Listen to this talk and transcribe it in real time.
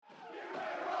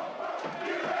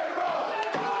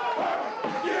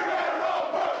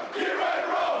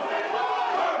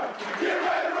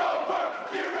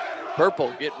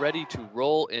Purple, get ready to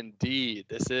roll indeed.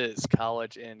 This is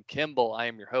College and Kimball. I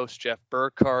am your host, Jeff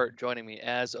Burkhart. Joining me,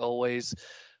 as always,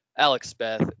 Alex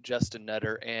Beth, Justin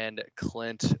Nutter, and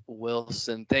Clint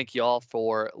Wilson. Thank you all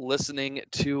for listening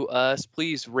to us.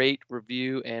 Please rate,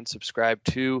 review, and subscribe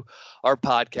to our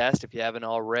podcast if you haven't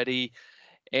already.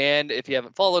 And if you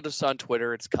haven't followed us on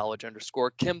Twitter, it's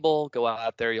college_Kimball. Go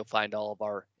out there, you'll find all of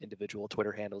our individual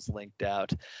Twitter handles linked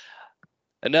out.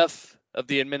 Enough of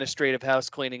the administrative house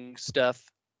cleaning stuff.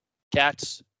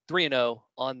 Cats 3-0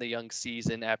 on the young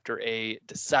season after a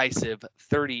decisive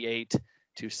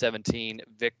 38-17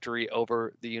 victory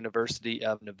over the University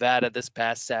of Nevada this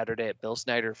past Saturday at Bill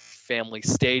Snyder Family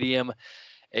Stadium.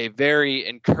 A very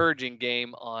encouraging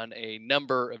game on a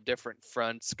number of different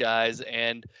fronts, guys.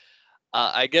 And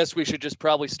I guess we should just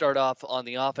probably start off on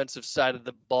the offensive side of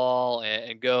the ball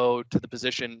and go to the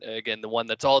position, again, the one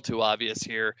that's all too obvious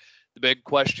here. The big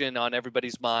question on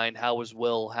everybody's mind, how was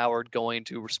Will Howard going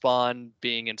to respond,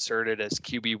 being inserted as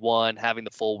QB1, having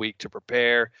the full week to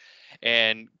prepare?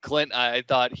 And Clint, I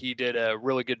thought he did a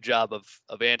really good job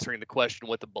of answering the question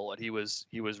with a bullet. He was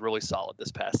really solid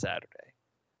this past Saturday.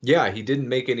 Yeah, he didn't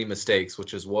make any mistakes,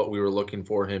 which is what we were looking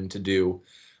for him to do.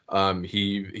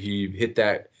 He hit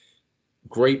that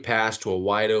great pass to a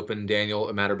wide open Daniel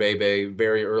Imatorbhebhe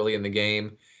very early in the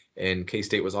game, and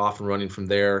K-State was off and running from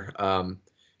there.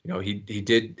 He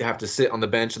did have to sit on the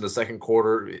bench in the second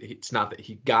quarter. It's not that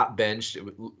he got benched.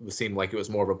 It seemed like it was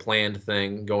more of a planned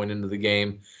thing going into the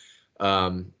game.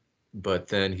 But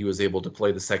then he was able to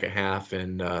play the second half,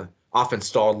 and offense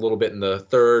stalled a little bit in the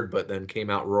third, but then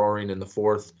came out roaring in the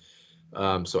fourth.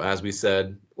 So as we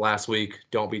said last week,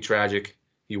 don't be tragic.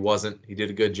 He wasn't. He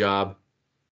did a good job,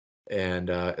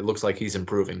 and it looks like he's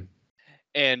improving.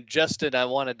 And Justin, I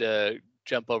wanted to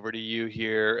jump over to you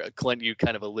here. Clint, you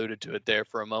kind of alluded to it there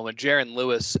for a moment. Jaron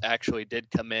Lewis actually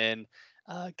did come in,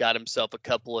 got himself a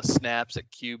couple of snaps at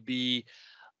QB,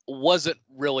 wasn't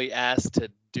really asked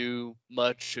to do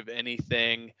much of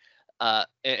anything,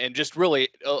 and just really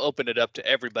opened it up to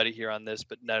everybody here on this.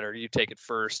 But Nutter, you take it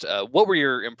first. What were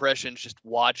your impressions just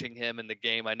watching him in the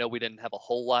game? I know we didn't have a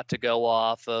whole lot to go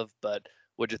off of, but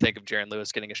what'd you think of Jaron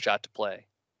Lewis getting a shot to play?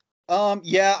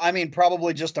 Yeah, I mean,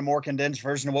 probably just a more condensed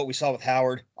version of what we saw with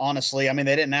Howard, honestly. I mean,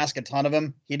 they didn't ask a ton of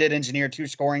him. He did engineer 2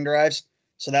 scoring drives,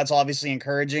 so that's obviously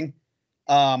encouraging.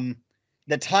 The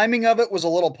timing of it was a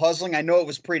little puzzling. I know it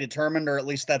was predetermined, or at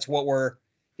least that's what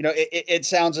it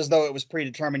sounds as though it was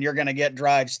predetermined. You're going to get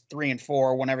drives 3 and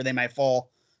 4 whenever they might fall.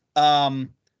 But,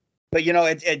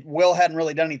 Will hadn't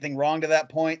really done anything wrong to that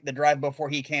point. The drive before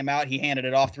he came out, he handed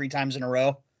it off 3 times in a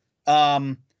row.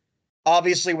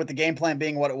 Obviously, with the game plan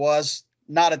being what it was,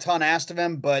 not a ton asked of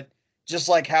him, but just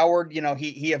like Howard,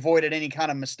 he avoided any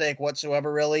kind of mistake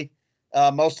whatsoever, really.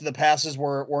 Most of the passes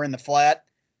were in the flat.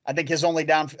 I think his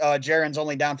Jaron's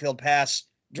only downfield pass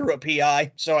drew a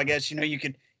PI, so I guess, you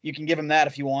can give him that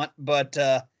if you want. But,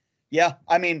 yeah,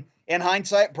 I mean, in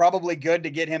hindsight, probably good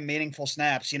to get him meaningful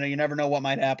snaps. You never know what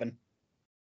might happen.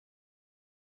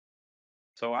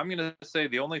 So I'm going to say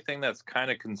the only thing that's kind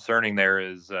of concerning there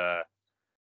is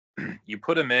you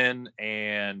put him in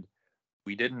and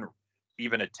we didn't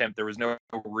even attempt. There was no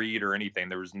read or anything.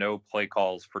 There was no play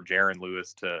calls for Jaron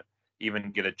Lewis to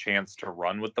even get a chance to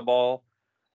run with the ball.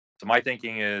 So my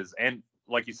thinking is, and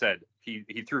like you said, he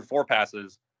threw 4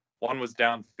 passes. 1 was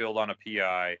downfield on a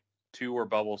PI. 2 were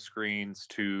bubble screens.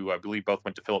 2, I believe, both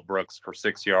went to Phillip Brooks for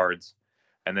 6 yards.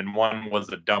 And then 1 was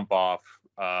a dump off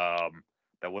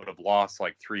that would have lost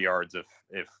like 3 yards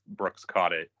if Brooks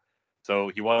caught it.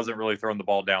 So he wasn't really throwing the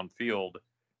ball downfield.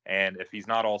 And if he's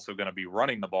not also going to be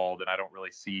running the ball, then I don't really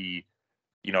see,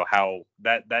 how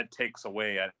that takes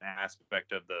away an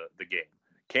aspect of the game.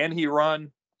 Can he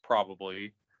run?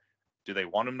 Probably. Do they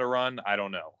want him to run? I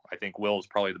don't know. I think Will is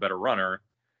probably the better runner.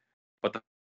 But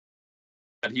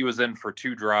that he was in for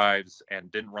 2 drives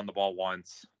and didn't run the ball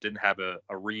once, didn't have a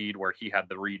read where he had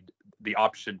the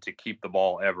option to keep the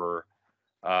ball ever,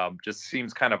 just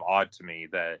seems kind of odd to me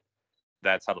that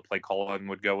that's how the play calling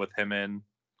would go with him in.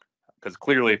 Because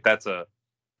clearly if that's a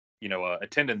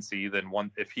tendency, then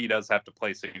if he does have to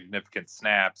play significant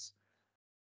snaps,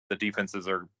 the defenses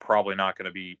are probably not going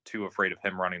to be too afraid of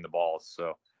him running the ball.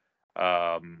 So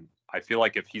I feel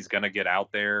like if he's going to get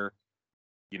out there,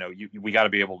 we got to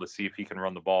be able to see if he can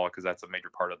run the ball, because that's a major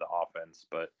part of the offense.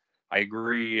 But I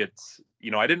agree. It's,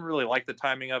 I didn't really like the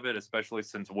timing of it, especially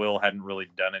since Will hadn't really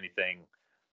done anything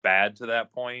bad to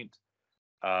that point.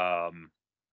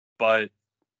 But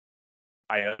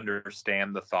I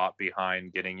understand the thought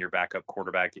behind getting your backup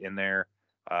quarterback in there,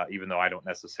 even though I don't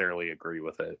necessarily agree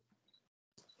with it.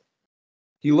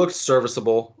 He looked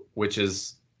serviceable, which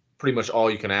is pretty much all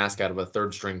you can ask out of a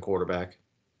third-string quarterback.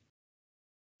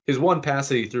 His one pass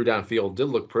that he threw downfield did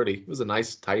look pretty. It was a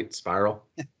nice, tight spiral.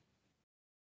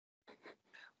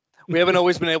 We haven't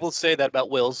always been able to say that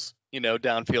about Will's,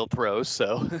 downfield throws.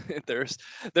 So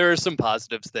there are some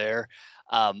positives there.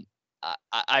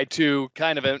 I too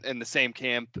kind of in the same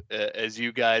camp as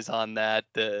you guys on that.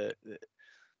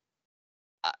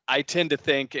 I tend to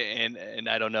think, and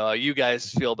I don't know how you guys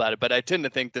feel about it, but I tend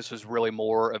to think this was really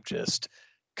more of just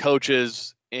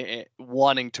coaches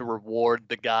wanting to reward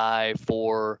the guy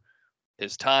for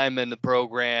his time in the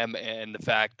program and the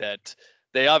fact that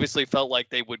they obviously felt like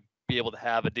they would be able to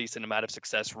have a decent amount of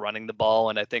success running the ball.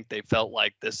 And I think they felt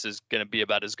like this is going to be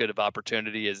about as good of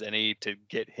opportunity as any to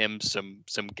get him some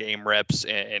game reps.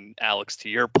 And Alex, to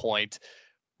your point,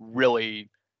 really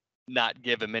not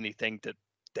give him anything to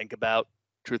think about,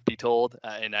 truth be told.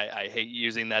 And I hate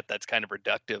using that. That's kind of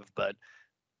reductive, but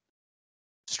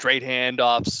straight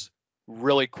handoffs,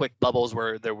 really quick bubbles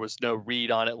where there was no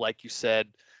read on it. Like you said,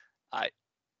 I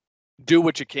do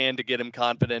what you can to get him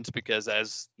confidence because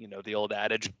as the old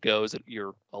adage goes,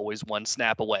 you're always one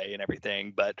snap away and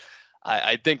everything. But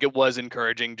I think it was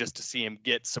encouraging just to see him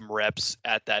get some reps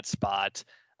at that spot,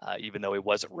 even though he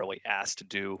wasn't really asked to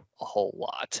do a whole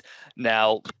lot.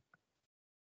 Now,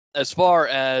 as far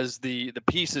as the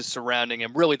pieces surrounding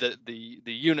him, really the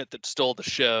unit that stole the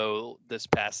show this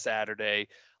past Saturday,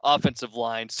 offensive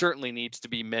line certainly needs to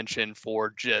be mentioned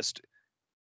for just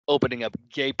opening up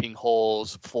gaping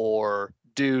holes for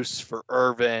Deuce, for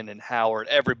Irvin and Howard,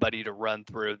 everybody to run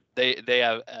through. They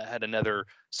have had another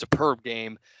superb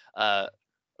game. A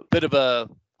bit of a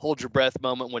hold your breath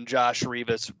moment when Josh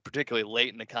Rivas, particularly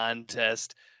late in the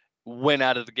contest, went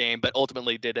out of the game, but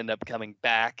ultimately did end up coming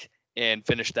back and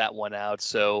finished that one out.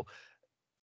 So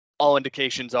all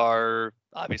indications are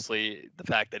obviously the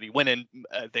fact that he went in,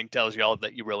 I think tells you all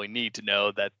that you really need to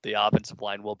know that the offensive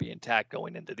line will be intact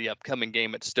going into the upcoming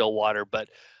game at Stillwater. But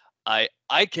I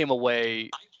came away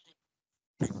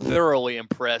thoroughly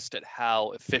impressed at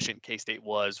how efficient K-State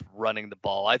was running the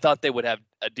ball. I thought they would have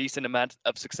a decent amount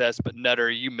of success, but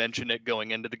Nutter, you mentioned it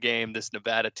going into the game. This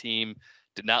Nevada team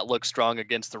did not look strong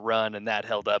against the run, and that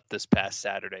held up this past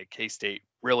Saturday. K-State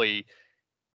really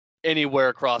anywhere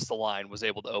across the line was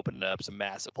able to open up some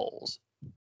massive holes.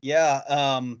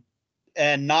 Yeah,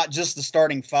 and not just the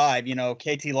starting five.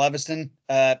 KT Leviston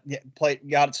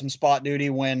got some spot duty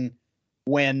when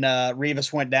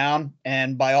Rivas went down,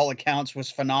 and by all accounts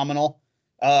was phenomenal.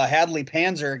 Hadley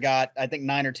Panzer got, I think,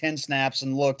 9 or 10 snaps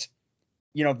and looked,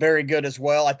 very good as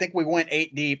well. I think we went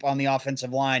 8 deep on the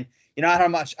offensive line. I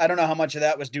don't know how much of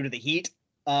that was due to the heat.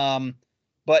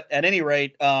 But at any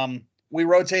rate, we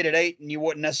rotated 8 and you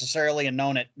wouldn't necessarily have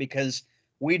known it because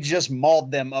we just mauled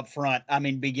them up front. I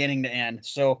mean, beginning to end.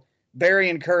 So very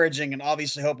encouraging, and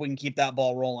obviously hope we can keep that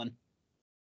ball rolling.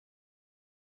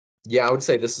 Yeah, I would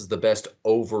say this is the best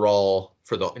overall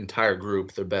for the entire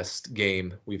group, the best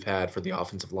game we've had for the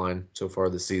offensive line so far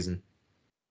this season.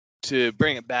 To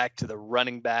bring it back to the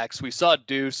running backs, we saw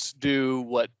Deuce do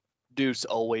what Deuce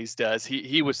always does.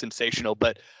 He was sensational,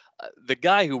 but the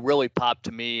guy who really popped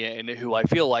to me and who I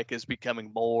feel like is going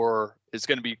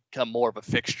to become more of a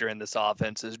fixture in this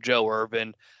offense is Joe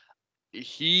Irvin.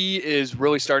 He is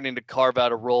really starting to carve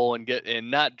out a role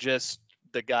and not just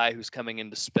the guy who's coming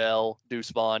in to spell Deuce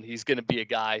Vaughn. He's going to be a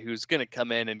guy who's going to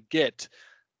come in and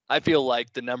I feel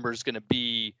like the number is going to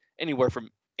be anywhere from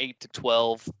 8 to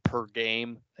 12 per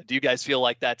game. Do you guys feel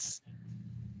like that's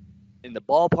in the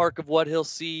ballpark of what he'll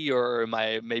see, or am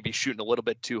I maybe shooting a little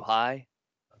bit tú high?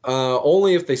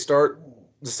 Only if they start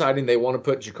deciding they want to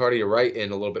put Jacardia Wright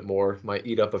in a little bit more, might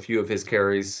eat up a few of his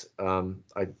carries. By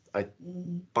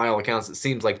all accounts, it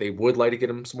seems like they would like to get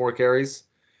him some more carries.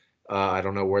 I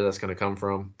don't know where that's going to come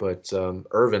from, but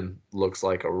Irvin looks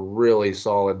like a really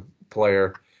solid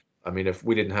player. I mean, if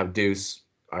we didn't have Deuce,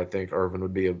 I think Irvin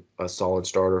would be a solid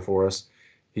starter for us.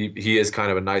 He is kind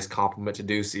of a nice complement to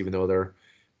Deuce, even though they're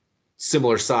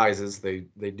similar sizes. They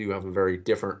do have a very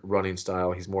different running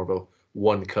style. He's more of a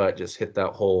one cut, just hit that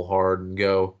hole hard and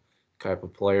go type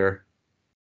of player.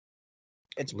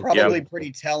 It's probably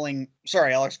pretty telling.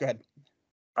 Sorry, Alex, go ahead.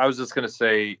 I was just going to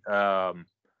say,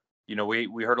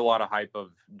 we heard a lot of hype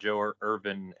of Joe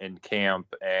Irvin in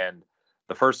camp, and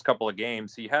the first couple of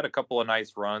games, he had a couple of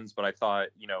nice runs, but I thought,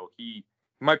 he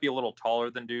might be a little taller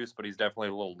than Deuce, but he's definitely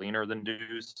a little leaner than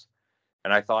Deuce.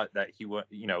 And I thought that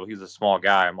he's a small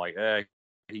guy. I'm like,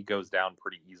 he goes down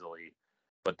pretty easily.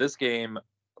 But this game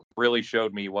really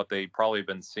showed me what they probably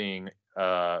been seeing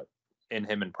in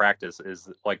him in practice is,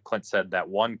 like Clint said, that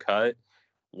one cut.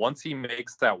 Once he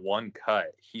makes that one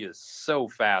cut, he is so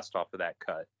fast off of that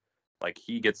cut. Like,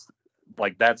 he gets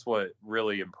like that's what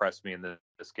really impressed me in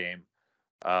this game.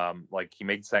 Like he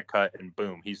makes that cut and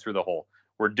boom, he's through the hole.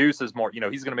 Where Deuce is more,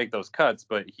 he's going to make those cuts,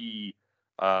 but he's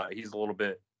a little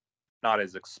bit not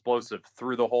as explosive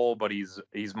through the hole, but he's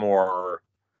more,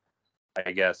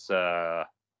 I guess,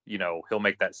 he'll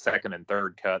make that second and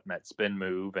third cut and that spin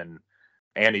move,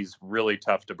 and he's really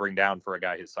tough to bring down for a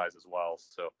guy his size as well.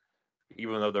 So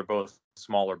even though they're both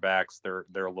smaller backs,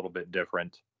 they're a little bit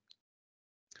different.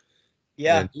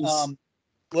 Yeah, a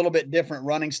little bit different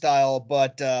running style,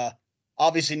 but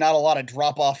obviously not a lot of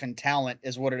drop off in talent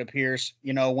is what it appears,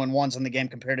 when one's in the game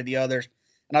compared to the others.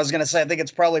 And I was going to say, I think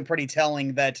it's probably pretty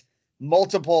telling that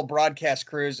multiple broadcast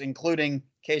crews, including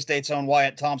K-State's own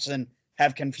Wyatt Thompson,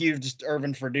 have confused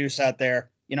Irvin for Deuce out there,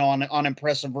 on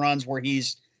impressive runs where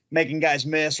he's making guys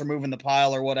miss or moving the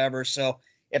pile or whatever. So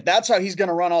if that's how he's going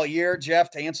to run all year,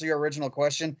 Jeff, to answer your original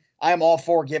question, I am all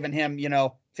for giving him,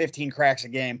 15 cracks a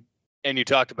game. And you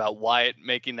talked about Wyatt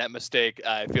making that mistake.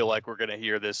 I feel like we're going to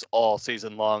hear this all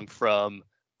season long from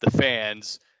the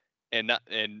fans, and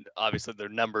obviously their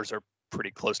numbers are pretty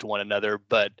close to one another.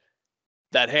 But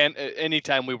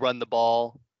anytime we run the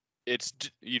ball,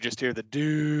 you just hear the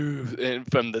 "do"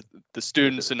 from the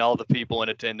students and all the people in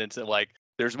attendance, and like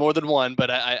there's more than one.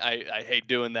 But I hate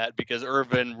doing that because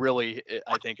Irvin really,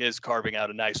 I think, is carving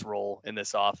out a nice role in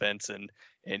this offense, and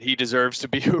he deserves to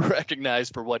be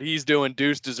recognized for what he's doing.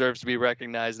 Deuce deserves to be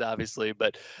recognized, obviously,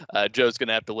 but Joe's going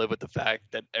to have to live with the fact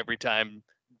that every time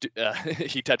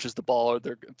he touches the ball,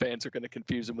 their fans are going to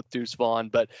confuse him with Deuce Vaughn.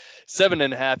 But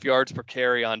 7.5 yards per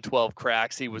carry on 12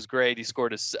 cracks. He was great. He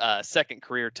scored his second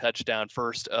career touchdown,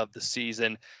 first of the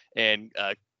season. And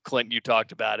Clint, you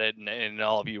talked about it, and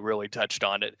all of you really touched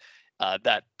on it.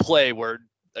 That play where,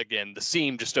 again, the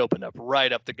seam just opened up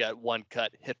right up the gut, one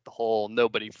cut, hit the hole.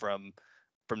 Nobody from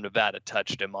Nevada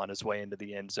touched him on his way into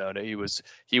the end zone. He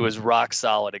was rock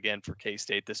solid again for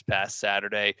K-State this past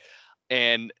Saturday.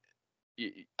 And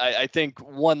I think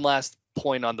one last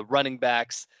point on the running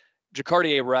backs,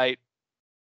 Jacardier Wright,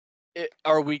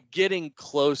 are we getting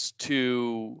close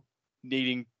to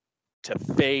needing to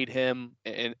fade him?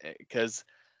 And because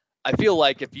I feel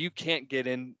like if you can't get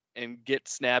in and get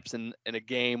snaps in a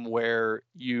game where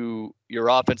your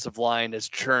offensive line has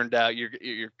churned out,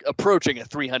 you're approaching a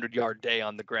 300-yard day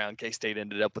on the ground. K-State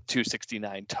ended up with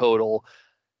 269 total.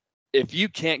 If you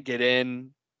can't get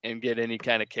in and get any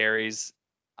kind of carries,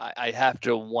 I have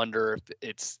to wonder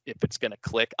if it's going to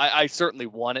click. I certainly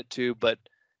want it to, but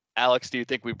Alex, do you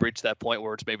think we've reached that point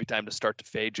where it's maybe time to start to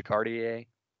fade Jacardier?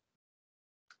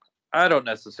 I don't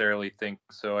necessarily think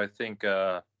so. I think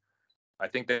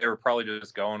they were probably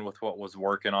just going with what was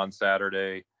working on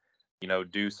Saturday,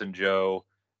 Deuce and Joe.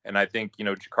 And I think,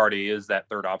 Jacardier is that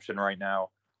third option right now.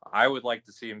 I would like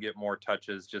to see him get more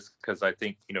touches just because I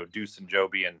think, Deuce and Joe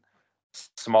being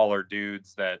smaller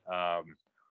dudes that,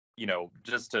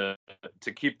 just to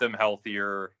keep them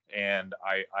healthier. And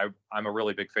I'm a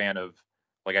really big fan of,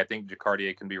 I think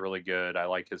Jacardier can be really good. I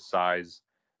like his size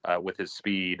with his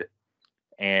speed.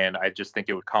 And I just think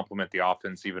it would complement the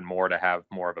offense even more to have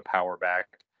more of a power back.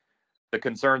 The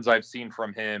concerns I've seen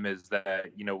from him is that,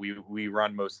 we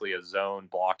run mostly a zone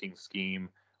blocking scheme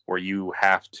where you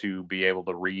have to be able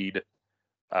to read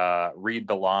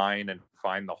the line and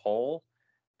find the hole.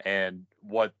 And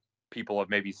what people have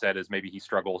maybe said is maybe he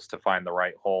struggles to find the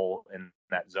right hole in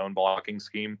that zone blocking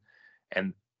scheme.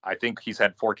 And I think he's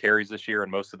had 4 carries this year,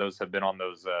 and most of those have been on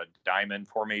those diamond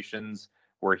formations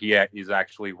where he is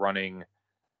actually running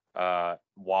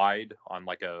wide on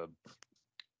like a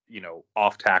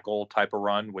off tackle type of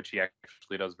run, which he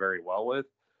actually does very well with.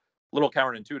 A little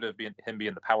counterintuitive him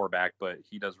being the power back, but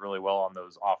he does really well on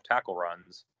those off tackle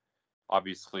runs.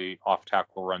 Obviously, off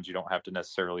tackle runs you don't have to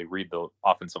necessarily read the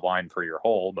offensive line for your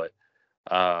hole, but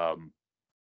I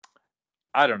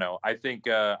don't know. I think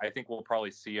we'll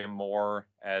probably see him more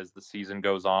as the season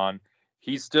goes on.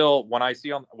 He's still, when I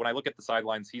look at the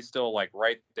sidelines, he's still like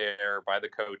right there by the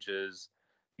coaches.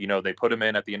 They put him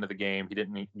in at the end of the game. He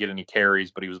didn't get any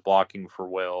carries, but he was blocking for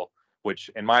Will, which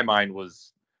in my mind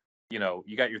was, you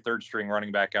got your third string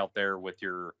running back out there with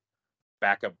your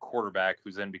backup quarterback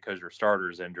who's in because your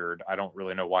starter's injured. I don't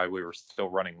really know why we were still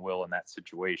running Will in that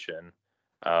situation.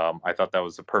 I thought that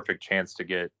was a perfect chance to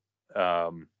get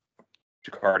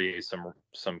Jacardier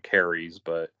some carries,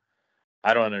 but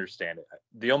I don't understand it.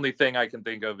 The only thing I can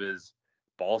think of is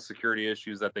ball security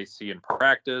issues that they see in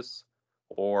practice,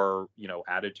 or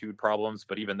attitude problems.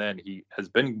 But even then, he has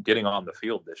been getting on the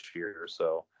field this year,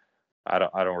 so I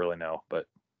don't really know. But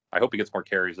I hope he gets more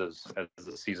carries as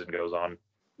the season goes on.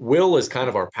 Will is kind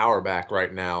of our power back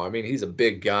right now. I mean, he's a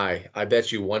big guy. I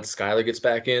bet you once Skyler gets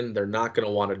back in, they're not going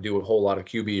to want to do a whole lot of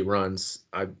QB runs.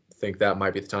 I think that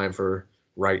might be the time for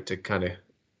Wright to kind of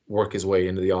work his way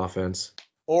into the offense.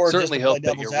 Or Certainly just to play hope that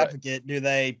devil's you're right. advocate, do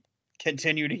they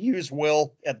continue to use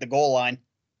Will at the goal line,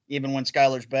 even when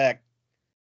Skylar's back?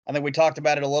 I think we talked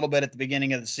about it a little bit at the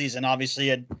beginning of the season. Obviously,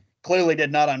 it clearly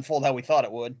did not unfold how we thought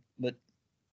it would. But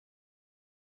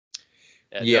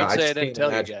Don't say I didn't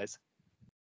tell you guys.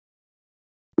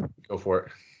 Go for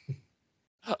it.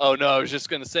 Oh no, I was just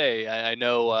gonna say I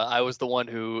know I was the one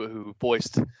who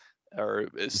voiced or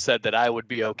said that I would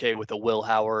be okay with a Will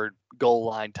Howard goal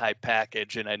line type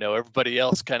package, and I know everybody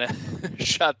else kind of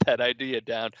shot that idea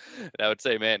down. And I would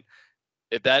say, man,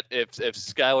 if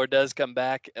Skylar does come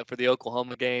back for the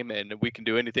Oklahoma game, and we can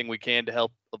do anything we can to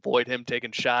help avoid him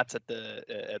taking shots at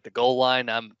the goal line,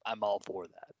 I'm all for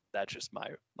that. That's just my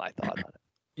thought on it.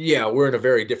 Yeah, we're in a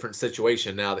very different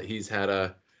situation now that he's had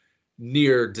a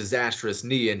near disastrous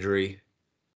knee injury.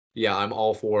 Yeah, I'm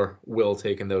all for Will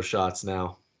taking those shots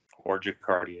now. Or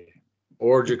Jacardier.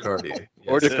 Or Jacardier. Yes.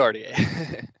 Or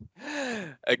Jacardier.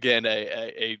 Again,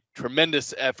 a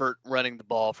tremendous effort running the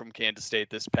ball from Kansas State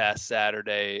this past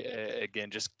Saturday. Again,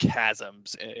 just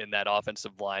chasms in that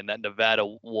offensive line. That Nevada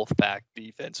Wolfpack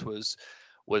defense was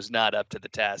not up to the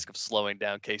task of slowing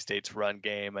down K-State's run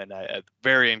game, and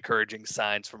very encouraging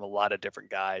signs from a lot of different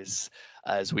guys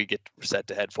as we get set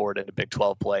to head forward into Big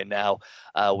 12 play. Now,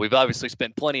 we've obviously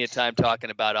spent plenty of time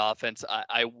talking about offense.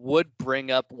 I would bring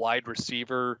up wide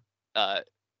receiver,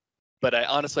 but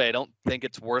I don't think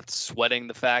it's worth sweating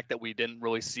the fact that we didn't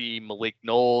really see Malik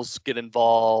Knowles get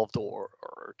involved or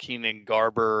Keenan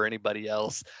Garber or anybody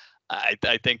else.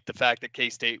 I think the fact that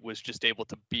K-State was just able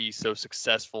to be so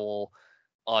successful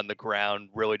on the ground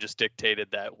really just dictated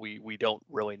that we don't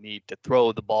really need to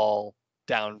throw the ball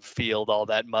downfield all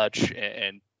that much.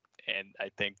 And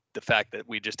I think the fact that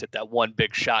we just hit that one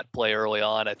big shot play early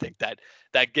on, I think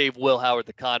that gave Will Howard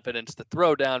the confidence to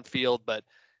throw downfield. But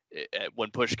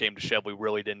when push came to shove, we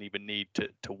really didn't even need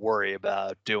to worry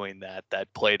about doing that.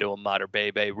 That play to Mater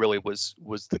Bebe really was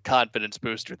the confidence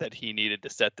booster that he needed to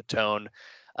set the tone.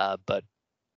 But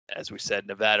as we said,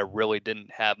 Nevada really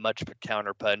didn't have much of a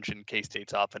counterpunch, and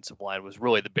K-State's offensive line was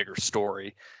really the bigger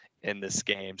story in this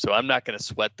game. So I'm not going to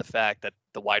sweat the fact that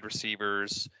the wide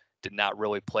receivers did not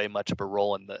really play much of a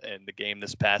role in the game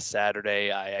this past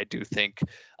Saturday. I do think,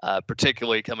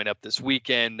 particularly coming up this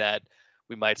weekend, that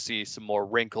we might see some more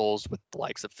wrinkles with the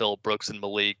likes of Phillip Brooks and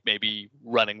Malik, maybe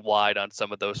running wide on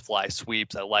some of those fly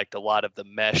sweeps. I liked a lot of the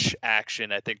mesh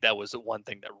action. I think that was the one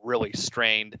thing that really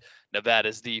strained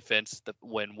Nevada's defense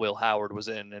when Will Howard was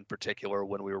in particular,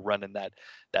 when we were running that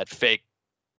fake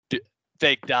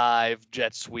dive,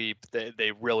 jet sweep.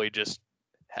 They really just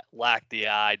lacked the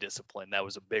eye discipline. That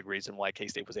was a big reason why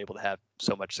K-State was able to have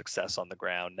so much success on the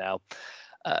ground. Now,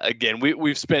 again,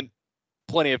 we've spent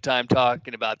plenty of time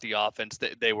talking about the offense.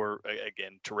 They were,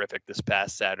 again, terrific this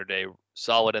past Saturday.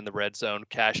 Solid in the red zone,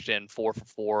 cashed in 4 for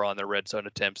 4 on their red zone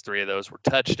attempts. 3 of those were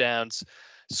touchdowns,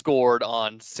 scored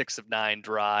on 6 of 9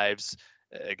 drives.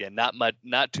 Again,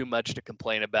 not too much to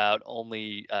complain about.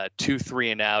 Only 2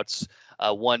 3-and-outs.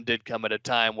 One did come at a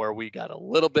time where we got a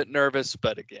little bit nervous,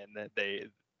 but again,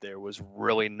 there was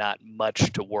really not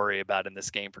much to worry about in this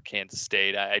game for Kansas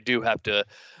State. I do have to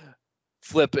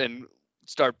flip and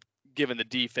start giving the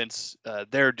defense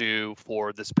their due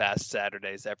for this past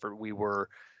Saturday's effort. We were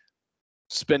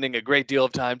spending a great deal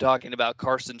of time talking about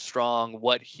Carson Strong,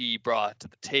 what he brought to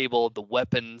the table, the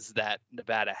weapons that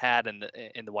Nevada had in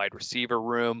the wide receiver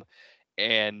room,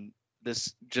 and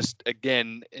this just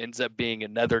again ends up being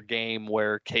another game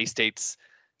where K-State's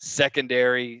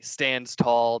secondary stands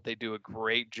tall. They do a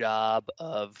great job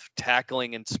of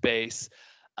tackling in space.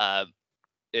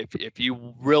 If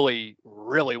you really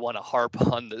want to harp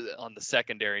on the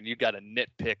secondary, and you got to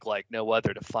nitpick like no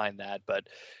other to find that, but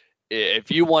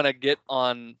if you want to get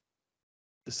on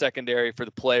the secondary for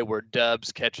the play where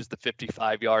Dubs catches the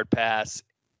 55-yard pass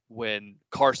when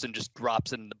Carson just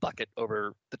drops it in the bucket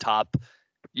over the top,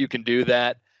 you can do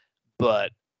that.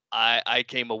 But I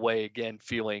came away again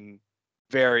feeling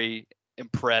very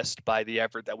impressed by the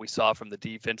effort that we saw from the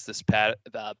defense this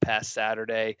past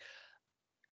Saturday.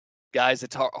 Guys,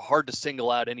 it's hard to single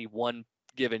out any one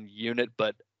given unit,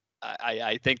 but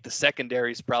I think the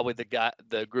secondary is probably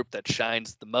the group that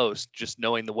shines the most. Just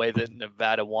knowing the way that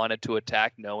Nevada wanted to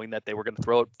attack, knowing that they were going to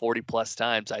throw it 40 plus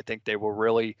times, I think they were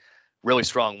really, really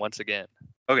strong once again.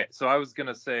 Okay, so I was going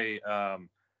to say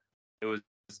it was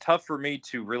tough for me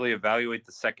to really evaluate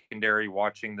the secondary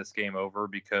watching this game over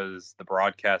because the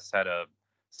broadcast had a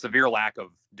severe lack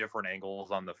of different angles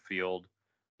on the field.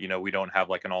 You know, we don't have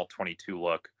like an all 22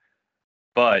 look.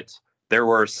 But there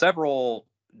were several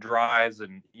drives,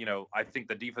 and, you know, I think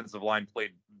the defensive line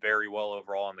played very well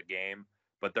overall in the game.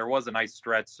 but there was a nice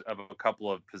stretch of a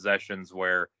couple of possessions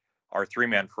where our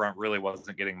 3-man front really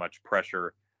wasn't getting much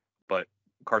pressure, but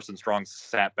Carson Strong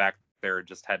sat back there and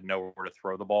just had nowhere to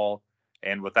throw the ball,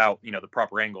 and without, the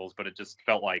proper angles, but it just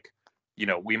felt like,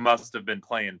 we must have been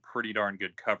playing pretty darn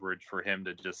good coverage for him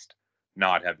to just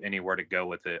not have anywhere to go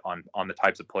with it on the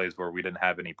types of plays where we didn't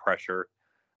have any pressure.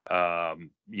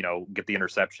 Get the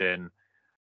interception.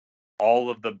 All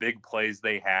of the big plays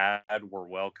they had were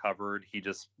well covered. He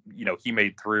just, he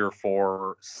made 3 or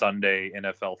 4 Sunday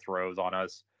NFL throws on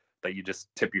us that you just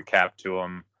tip your cap to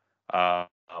him.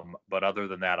 But other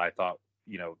than that, I thought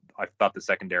the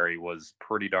secondary was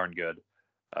pretty darn good.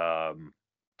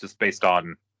 Just based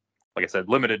on, like I said,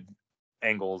 limited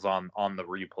angles on the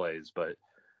replays, but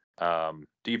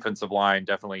defensive line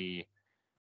definitely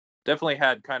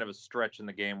had kind of a stretch in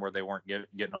the game where they weren't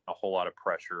getting a whole lot of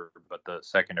pressure, but the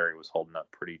secondary was holding up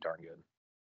pretty darn good.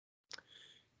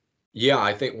 Yeah,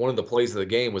 I think one of the plays of the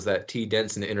game was that T.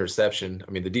 Denson interception.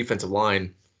 I mean, the defensive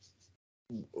line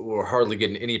were hardly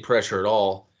getting any pressure at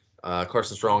all.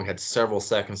 Carson Strong had several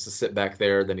seconds to sit back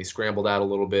there. Then he scrambled out a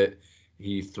little bit.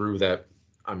 He threw that,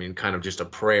 kind of just a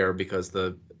prayer because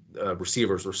the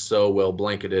receivers were so well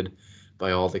blanketed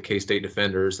by all the K-State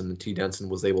defenders, and T. Denson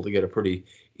was able to get a pretty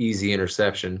easy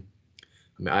interception.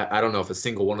 I don't know if a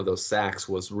single one of those sacks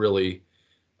was really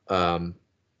none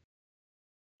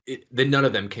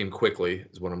of them came quickly,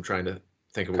 is what I'm trying to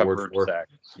think of a word for.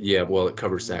 Sacks. Yeah, well, it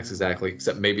covers sacks, exactly,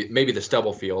 except maybe the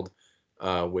Stubblefield,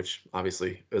 which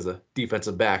obviously is a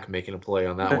defensive back making a play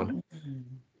on that one.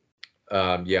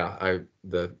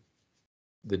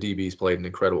 The DBs played an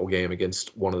incredible game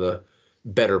against one of the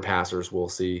better passers we'll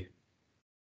see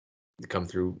come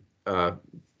through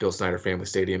Bill Snyder Family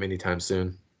Stadium anytime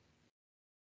soon.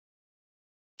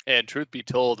 And truth be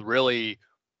told, really,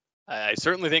 I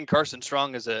certainly think Carson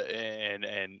Strong is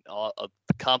and all of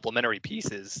the complementary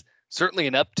pieces, certainly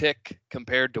an uptick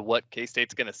compared to what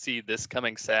K-State's going to see this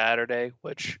coming Saturday,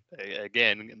 which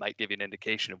again, it might give you an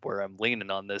indication of where I'm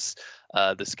leaning on this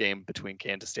game between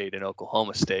Kansas State and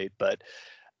Oklahoma State. But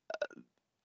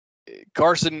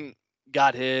Carson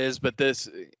got his, but this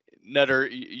Nutter,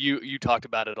 you talked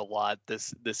about it a lot.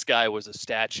 This guy was a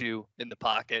statue in the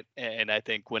pocket, and I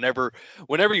think whenever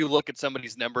you look at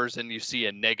somebody's numbers and you see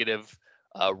a negative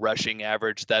rushing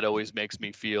average, that always makes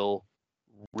me feel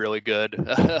really good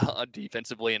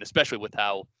defensively, and especially with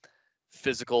how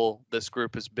physical this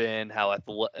group has been, how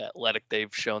athletic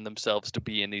they've shown themselves to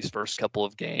be in these first couple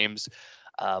of games.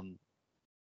 I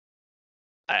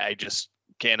just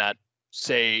cannot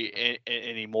say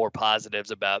any more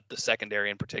positives about the secondary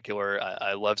in particular.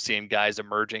 I love seeing guys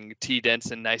emerging. T.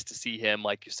 Denson, nice to see him,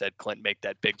 like you said, Clint, make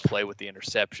that big play with the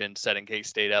interception, setting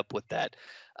K-State up with that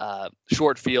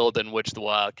short field in which the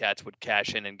Wildcats would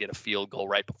cash in and get a field goal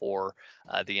right before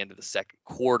the end of the second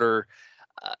quarter.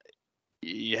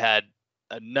 You had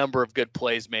a number of good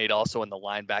plays made also in the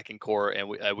linebacking core, and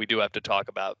we do have to talk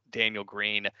about Daniel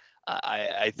Green.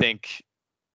 I think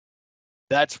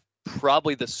that's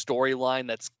probably the storyline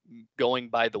that's going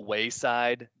by the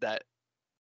wayside, that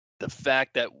the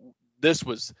fact that this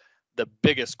was the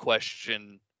biggest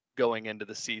question going into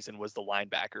the season was the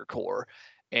linebacker core.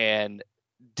 And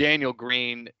Daniel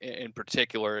Green in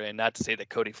particular, and not to say that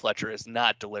Cody Fletcher has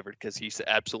not delivered, because he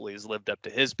absolutely has lived up to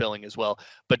his billing as well,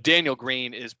 but Daniel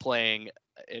Green is playing,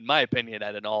 in my opinion,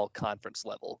 at an all-conference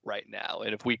level right now.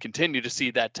 And if we continue to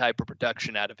see that type of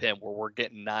production out of him, where we're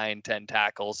getting 9-10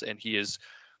 tackles, and he is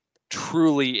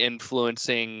truly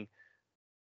influencing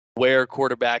where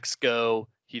quarterbacks go.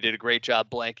 He did a great job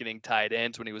blanketing tight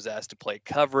ends when he was asked to play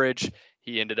coverage.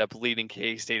 He ended up leading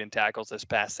K-State in tackles this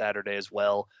past Saturday as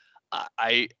well.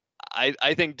 I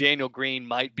think Daniel Green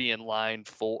might be in line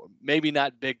for maybe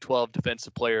not Big 12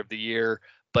 Defensive Player of the Year,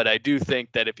 but I do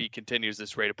think that if he continues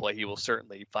this rate of play, he will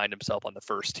certainly find himself on the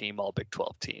first team All Big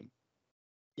 12 team.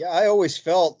 Yeah, I always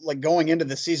felt like going into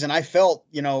the season, I felt,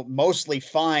 mostly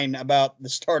fine about the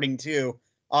starting two.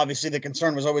 Obviously, the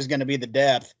concern was always going to be the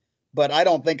depth, but I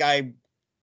don't think I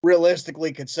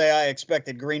realistically could say I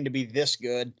expected Green to be this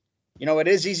good. It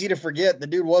is easy to forget the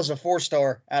dude was a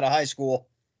 4-star out of high school.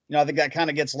 I think that kind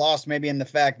of gets lost maybe in the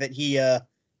fact that he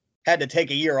had to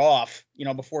take a year off,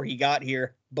 before he got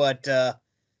here. But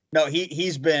no,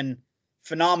 he's been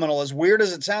phenomenal. As weird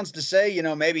as it sounds to say,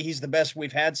 maybe he's the best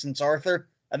we've had since Arthur.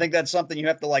 I think that's something you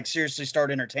have to seriously start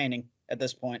entertaining at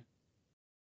this point.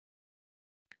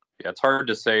 Yeah, it's hard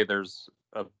to say there's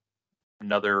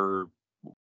another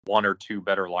one or two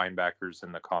better linebackers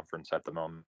in the conference at the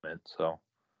moment. So,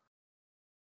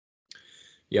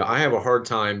 yeah, I have a hard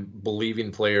time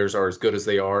believing players are as good as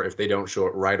they are if they don't show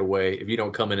it right away. If you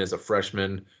don't come in as a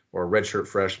freshman or a redshirt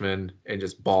freshman and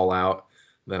just ball out,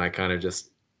 then I kind of just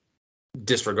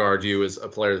disregard you as a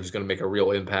player who's going to make a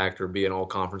real impact or be an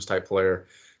all-conference type player.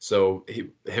 So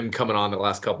him coming on the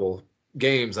last couple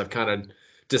games, I've kind of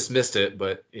dismissed it,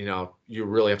 but you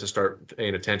really have to start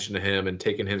paying attention to him and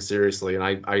taking him seriously. And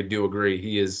I do agree,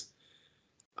 he is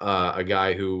a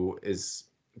guy who is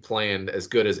playing as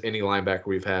good as any linebacker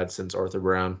we've had since Arthur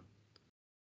Brown.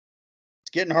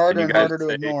 It's getting harder and harder to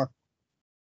ignore.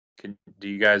 Do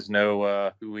you guys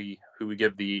know who we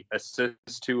give the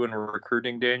assist to in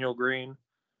recruiting Daniel Green?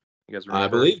 You guys remember? I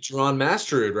believe Jerron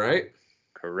Mastrud, right?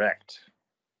 Correct.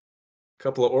 A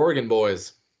couple of Oregon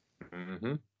boys.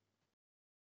 Mm-hmm.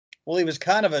 Well, he was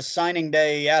kind of a signing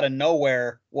day out of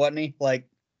nowhere, wasn't he? Like,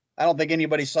 I don't think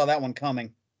anybody saw that one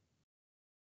coming.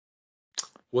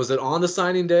 Was it on the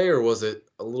signing day or was it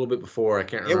a little bit before? I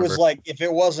can't remember. It was like, if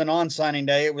it wasn't on signing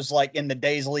day, it was like in the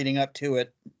days leading up to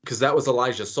it. Because that was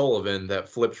Elijah Sullivan that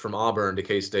flipped from Auburn to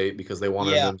K-State because they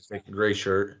wanted him to take a gray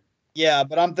shirt. Yeah,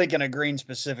 but I'm thinking of Green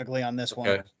specifically on this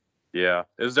one. Yeah,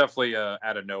 it was definitely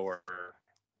out of nowhere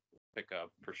pickup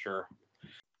for sure.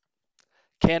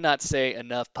 Cannot say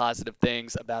enough positive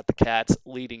things about the Cats'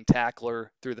 leading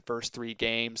tackler through the first 3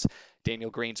 games.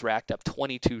 Daniel Green's racked up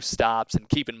 22 stops, and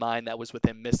keep in mind that was with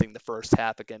him missing the first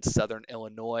half against Southern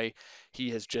Illinois.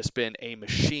 He has just been a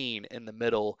machine in the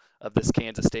middle of this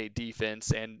Kansas State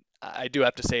defense, and I do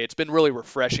have to say it's been really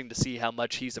refreshing to see how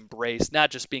much he's embraced,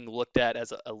 not just being looked at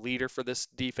as a leader for this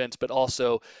defense, but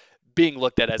also being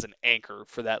looked at as an anchor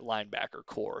for that linebacker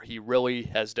core. He really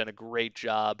has done a great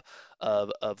job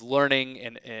of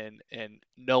learning and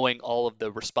knowing all of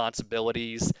the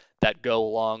responsibilities that go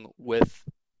along with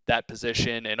that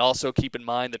position. And also keep in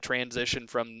mind the transition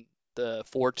from the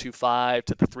 4-2-5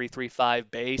 to the 3-3-5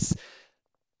 base.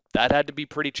 That had to be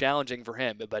pretty challenging for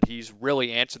him, but he's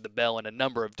really answered the bell in a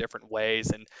number of different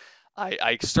ways. And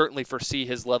I certainly foresee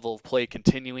his level of play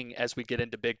continuing as we get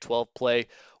into Big 12 play.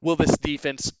 Will this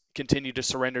defense continue to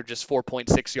surrender just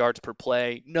 4.6 yards per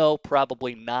play? No,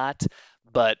 probably not.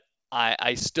 But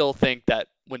I still think that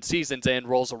when season's end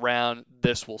rolls around,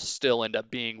 this will still end up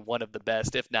being one of the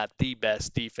best, if not the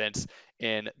best, defense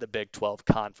in the Big 12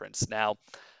 conference. Now,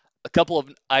 a couple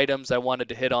of items I wanted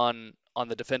to hit on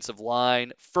the defensive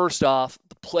line. First off,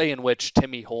 the play in which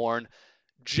Timmy Horn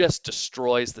just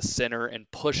destroys the center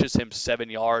and pushes him 7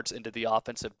 yards into the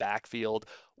offensive backfield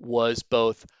was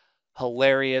both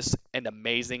hilarious and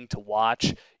amazing to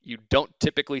watch. You don't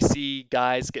typically see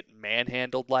guys get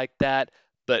manhandled like that,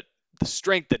 but the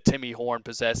strength that Timmy Horn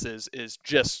possesses is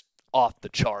just off the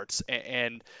charts.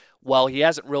 And while he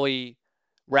hasn't really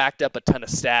racked up a ton of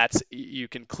stats, you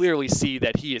can clearly see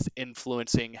that he is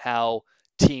influencing how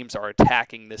teams are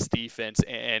attacking this defense.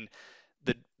 And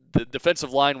the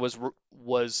defensive line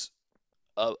was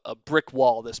a brick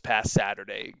wall this past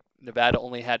Saturday. Nevada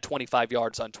only had 25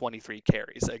 yards on 23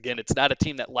 carries. Again, it's not a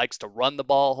team that likes to run the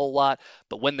ball a whole lot,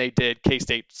 but when they did,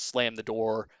 K-State slammed the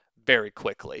door very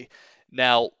quickly.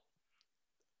 Now,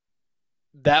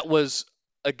 that was,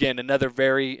 again, another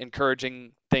very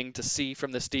encouraging thing to see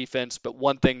from this defense, but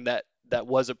one thing that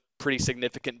was a pretty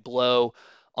significant blow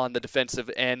on the defensive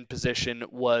end position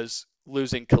was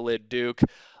losing Khalid Duke.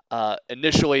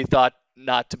 Initially thought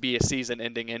not to be a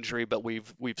season-ending injury, but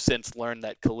we've since learned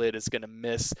that Khalid is going to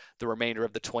miss the remainder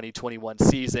of the 2021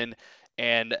 season.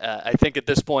 And I think at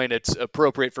this point it's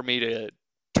appropriate for me to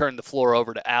turn the floor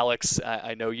over to Alex.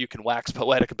 I know you can wax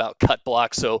poetic about cut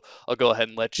block, so I'll go ahead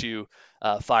and let you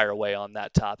fire away on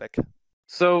that topic.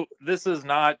 So this is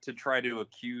not to try to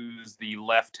accuse the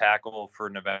left tackle for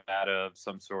Nevada of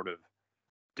some sort of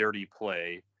dirty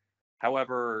play.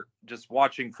 However, just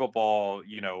watching football,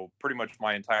 pretty much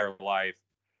my entire life,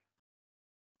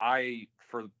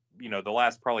 for the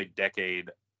last probably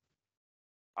decade,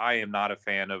 I am not a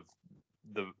fan of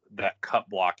that cut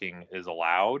blocking is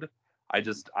allowed.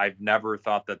 I've never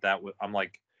thought that would, I'm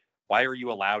like, why are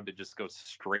you allowed to just go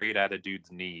straight at a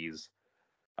dude's knees?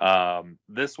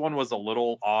 This one was a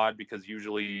little odd because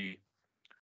usually,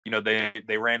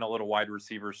 they ran a little wide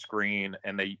receiver screen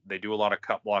and they do a lot of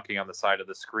cut blocking on the side of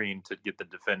the screen to get the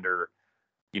defender,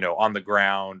 on the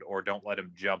ground or don't let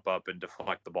him jump up and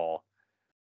deflect the ball.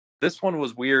 This one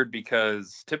was weird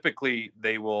because typically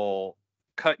they will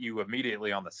cut you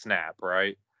immediately on the snap,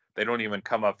 right? They don't even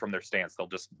come up from their stance. They'll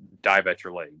just dive at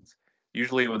your legs.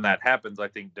 Usually when that happens, I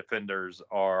think defenders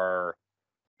are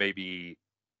maybe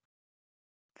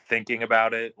thinking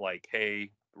about it like, hey,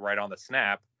 right on the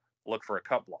snap, look for a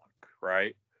cut block,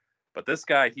 right? But this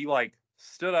guy, he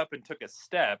stood up and took a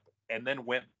step and then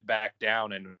went back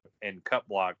down and cut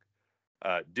block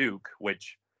Duke,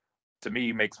 which to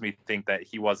me makes me think that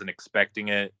he wasn't expecting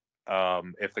it.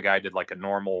 If the guy did a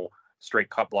normal straight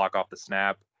cut block off the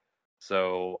snap,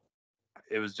 So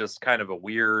it was just kind of a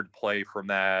weird play from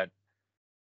that.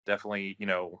 Definitely,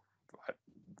 I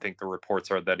think the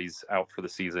reports are that he's out for the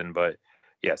season, but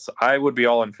yes, I would be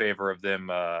all in favor of them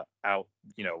out,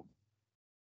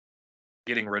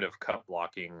 getting rid of cut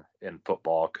blocking in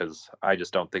football, because I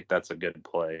just don't think that's a good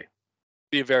play.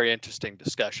 Be a very interesting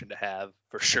discussion to have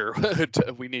for sure.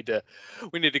 we need to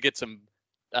get some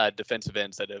defensive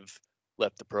ends that have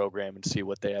left the program and see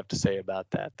what they have to say about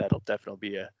that. That'll definitely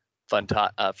be a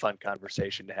fun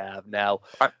conversation to have. Now,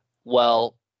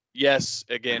 well, yes,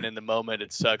 again, in the moment,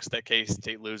 it sucks that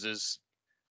K-State loses.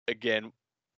 Again,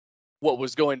 what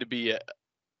was going to be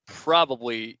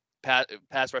probably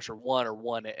pass rusher 1 or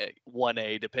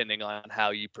 1A, depending on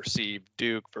how you perceive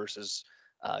Duke versus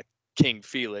King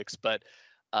Felix. But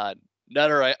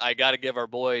Nutter, I got to give our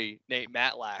boy Nate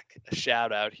Matlack a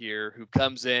shout out here, who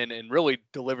comes in and really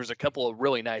delivers a couple of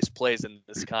really nice plays in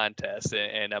this contest.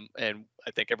 And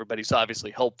I think everybody's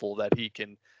obviously hopeful that he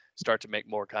can start to make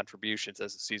more contributions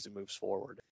as the season moves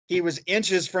forward. He was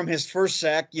inches from his first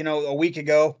sack, a week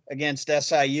ago against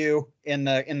SIU in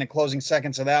the closing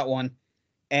seconds of that one.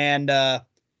 And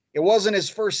it wasn't his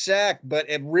first sack, but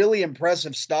a really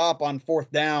impressive stop on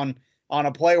 4th down on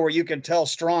a play where you could tell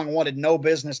Strong wanted no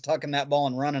business tucking that ball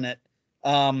and running it.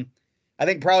 I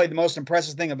think probably the most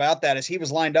impressive thing about that is he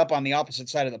was lined up on the opposite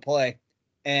side of the play.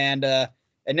 And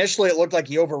initially it looked like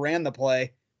he overran the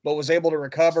play, but was able to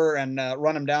recover and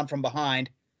run him down from behind.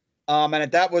 And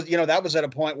that was at a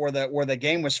point where the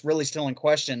game was really still in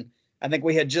question. I think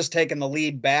we had just taken the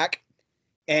lead back,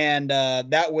 and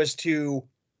that was to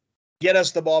get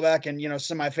us the ball back and,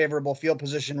 semi-favorable field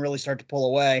position, really start to pull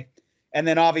away. And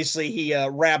then obviously he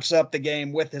wraps up the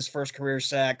game with his first career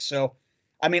sack. So,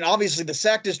 I mean, obviously the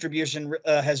sack distribution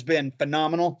has been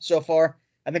phenomenal so far.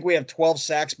 I think we have 12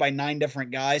 sacks by 9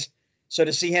 different guys. So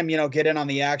to see him, get in on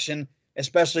the action,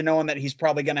 especially knowing that he's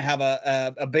probably going to have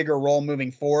a bigger role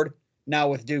moving forward now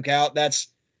with Duke out, that's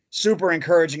super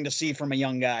encouraging to see from a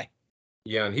young guy.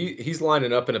 Yeah, and he's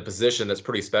lining up in a position that's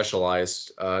pretty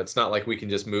specialized. It's not like we can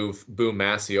just move Boom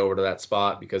Massey over to that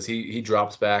spot, because he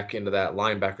drops back into that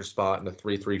linebacker spot in the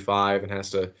 3-3-5 and has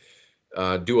to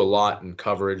do a lot in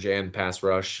coverage and pass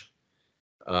rush.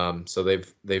 So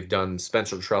they've done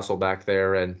Spencer Trussell back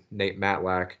there and Nate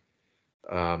Matlack.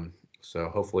 So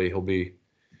hopefully he'll be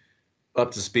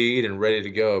up to speed and ready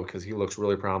to go, because he looks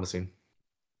really promising.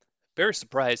 Very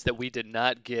surprised that we did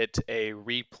not get a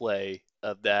replay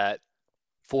of that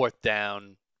 4th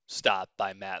down stop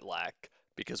by Matlack,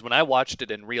 because when I watched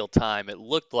it in real time, it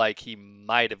looked like he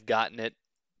might have gotten it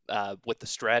with the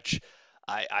stretch.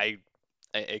 I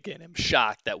again am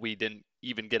shocked that we didn't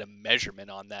even get a measurement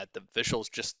on that. The officials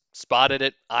just spotted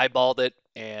it, eyeballed it,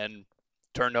 and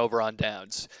turned over on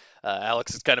downs.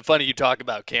 Alex, it's kind of funny you talk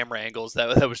about camera angles.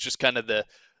 That was just kind of the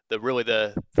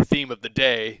theme of the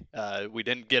day. We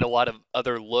didn't get a lot of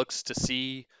other looks to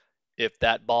see if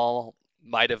that ball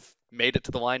might have made it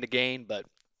to the line to gain, but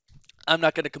I'm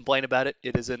not going to complain about it.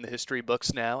 It is in the history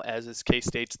books now, as is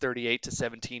K-State's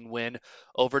 38-17 win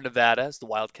over Nevada as the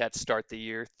Wildcats start the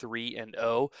year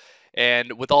 3-0.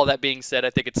 And with all that being said, I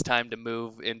think it's time to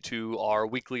move into our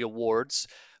weekly awards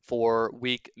for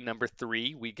week number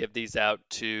 3. We give these out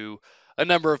to a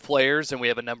number of players, and we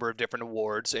have a number of different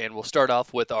awards. And we'll start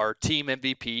off with our team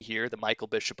MVP here, the Michael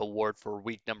Bishop Award for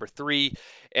week number 3.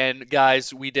 And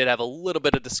guys, we did have a little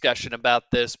bit of discussion about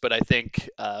this, but I think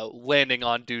landing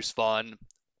on Deuce Vaughn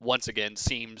once again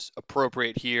seems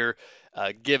appropriate here,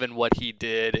 given what he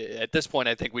did. At this point,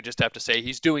 I think we just have to say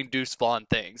he's doing Deuce Vaughn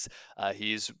things.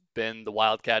 He's been the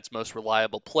Wildcats' most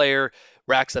reliable player,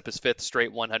 racks up his 5th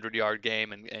straight 100-yard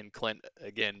game, and Clint,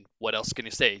 again, what else can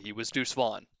you say? He was Deuce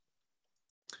Vaughn.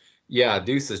 Yeah,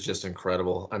 Deuce is just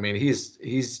incredible. I mean,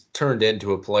 he's turned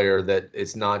into a player that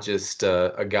it's not just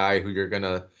a guy who you're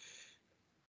gonna,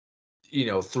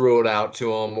 throw it out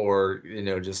to him or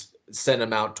just send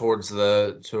him out towards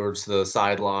the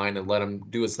sideline and let him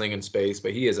do his thing in space.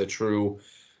 But he is a true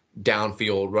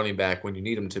downfield running back when you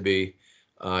need him to be.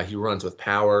 He runs with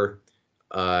power.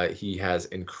 He has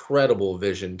incredible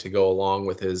vision to go along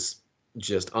with his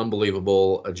just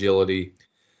unbelievable agility.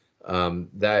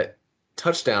 That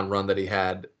touchdown run that he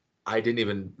had, I didn't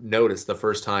even notice the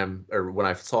first time, or when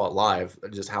I saw it live,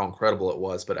 just how incredible it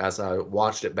was. But as I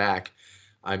watched it back,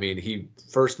 I mean, he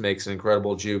first makes an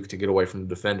incredible juke to get away from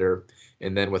the defender,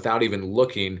 and then without even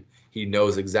looking, he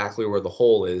knows exactly where the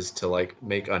hole is to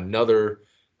make another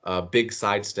big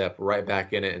sidestep right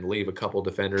back in it and leave a couple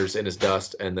defenders in his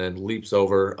dust, and then leaps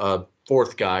over a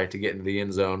 4th guy to get into the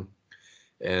end zone.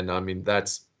 And I mean,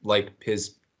 that's like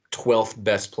his 12th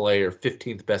best play or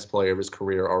 15th best play of his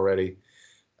career already.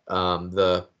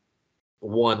 The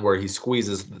one where he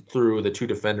squeezes through the two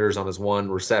defenders on his one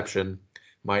reception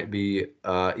might be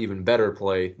even better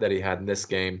play that he had in this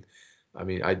game. I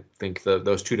mean, I think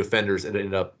those two defenders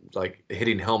ended up like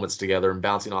hitting helmets together and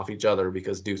bouncing off each other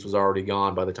because Deuce was already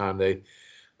gone by the time they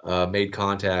made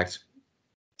contact.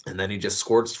 And then he just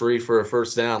squirts free for a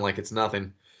first down like it's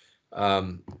nothing.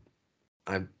 I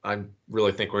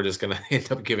really think we're just going to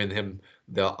end up giving him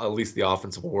at least the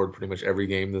offensive award pretty much every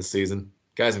game this season.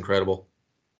 Guy's incredible.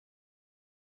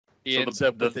 Go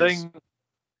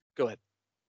ahead.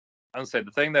 I would say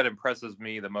the thing that impresses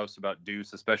me the most about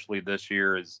Deuce, especially this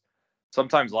year, is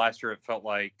sometimes last year it felt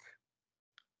like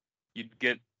you'd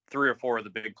get 3 or 4 of the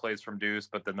big plays from Deuce,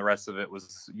 but then the rest of it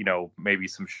was, maybe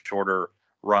some shorter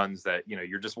runs that,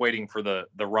 you're just waiting for the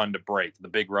run to break, the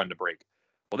big run to break.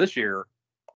 Well, this year,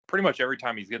 pretty much every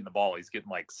time he's getting the ball, he's getting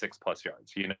like 6+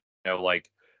 yards. Like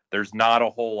there's not a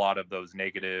whole lot of those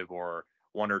negative or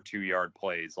 1 or 2 yard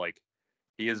plays. Like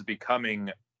he is becoming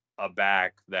a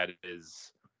back that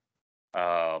is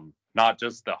not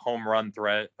just the home run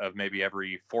threat of maybe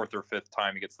every 4th or 5th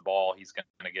time he gets the ball, he's going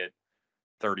to get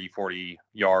 30, 40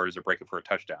 yards or break it for a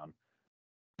touchdown.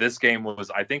 This game was,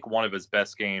 I think, one of his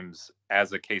best games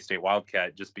as a K-State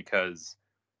Wildcat, just because,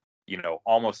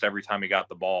 almost every time he got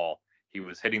the ball, he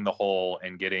was hitting the hole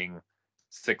and getting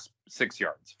 6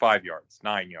 yards, 5 yards,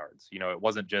 9 yards. It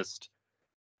wasn't just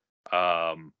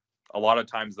a lot of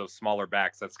times those smaller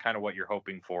backs. That's kind of what you're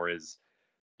hoping for is,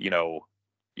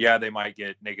 they might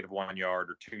get -1 yard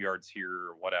or 2 yards here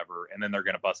or whatever, and then they're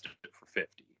going to bust it for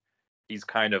 50. He's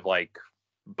kind of like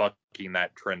bucking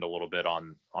that trend a little bit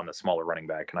on the smaller running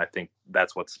back, and I think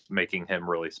that's what's making him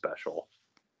really special.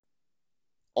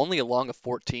 Only along a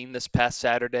 14 this past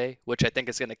Saturday, which I think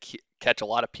is going to catch a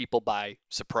lot of people by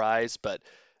surprise, but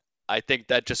I think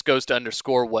that just goes to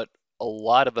underscore what a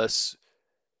lot of us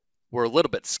were a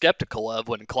little bit skeptical of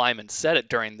when Kleiman said it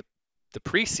during the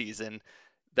preseason,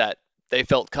 that they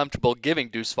felt comfortable giving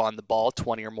Deuce Vaughn the ball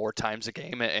 20 or more times a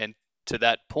game, and to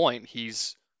that point,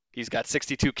 he's got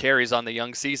 62 carries on the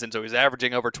young season, so he's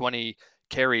averaging over 20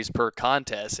 carries per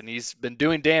contest, and he's been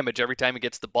doing damage every time he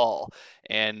gets the ball.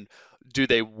 And do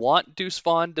they want Deuce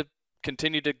Vaughn to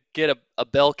continue to get a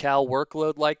bell cow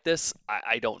workload like this?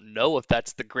 I don't know if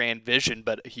that's the grand vision,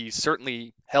 but he's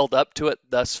certainly held up to it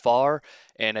thus far.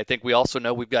 And I think we also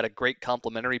know we've got a great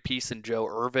complementary piece in Joe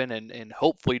Irvin, and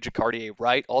hopefully Jacardier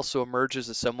Wright also emerges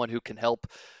as someone who can help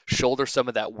shoulder some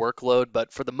of that workload.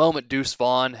 But for the moment, Deuce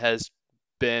Vaughn has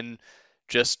been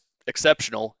just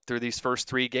exceptional through these first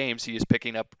 3 games. He is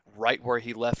picking up right where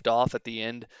he left off at the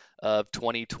end of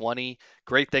 2020.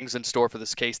 Great things in store for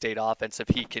this K-State offense if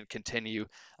he can continue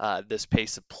this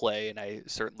pace of play, and I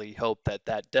certainly hope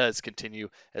that does continue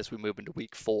as we move into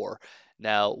week 4.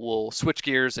 Now we'll switch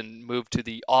gears and move to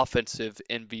the offensive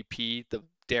MVP, the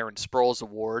Darren Sproles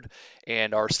Award,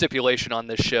 and our stipulation on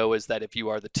this show is that if you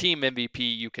are the team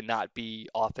MVP, you cannot be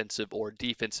offensive or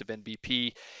defensive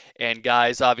MVP. And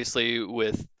guys, obviously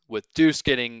with Deuce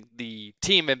getting the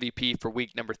team MVP for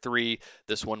week number 3,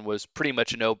 this one was pretty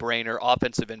much a no-brainer.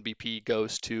 Offensive MVP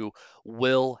goes to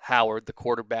Will Howard, the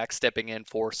quarterback, stepping in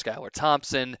for Skylar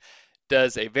Thompson.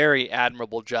 Does a very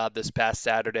admirable job this past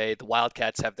Saturday. The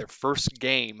Wildcats have their first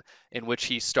game in which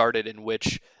he started in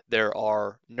which there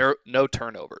are no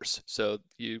turnovers. So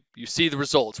you see the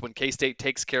results. When K-State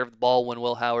takes care of the ball, when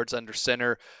Will Howard's under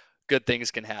center, good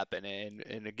things can happen.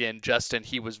 And again, Justin,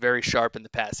 he was very sharp in the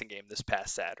passing game this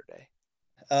past Saturday.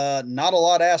 Not a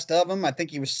lot asked of him. I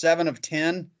think he was 7 of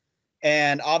 10.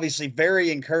 And obviously very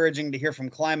encouraging to hear from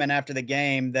Kleiman after the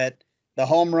game that the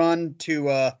home run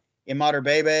to Immater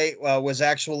Bebe was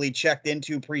actually checked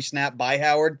into pre-snap by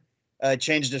Howard,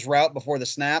 changed his route before the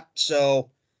snap.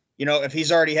 So, if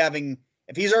he's already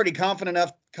confident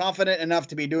enough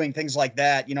to be doing things like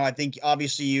that, I think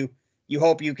obviously you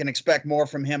hope you can expect more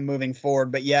from him moving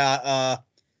forward. But yeah,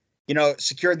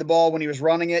 secured the ball when he was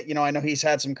running it. I know he's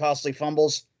had some costly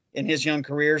fumbles in his young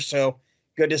career, so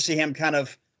good to see him kind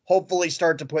of hopefully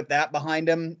start to put that behind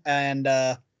him. And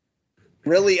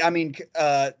really,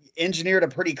 engineered a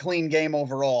pretty clean game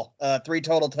overall. 3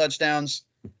 total touchdowns.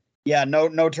 Yeah,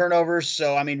 no turnovers.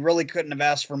 So, really couldn't have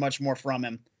asked for much more from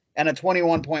him. And a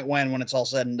 21-point win when it's all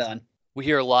said and done. We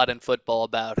hear a lot in football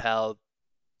about how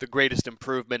the greatest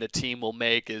improvement a team will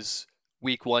make is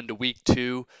week 1 to week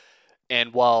 2.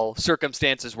 And while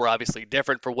circumstances were obviously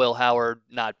different for Will Howard,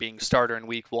 not being starter in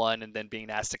week 1 and then being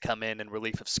asked to come in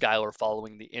relief of Skylar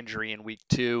following the injury in week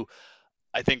 2,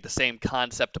 I think the same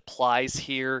concept applies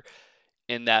here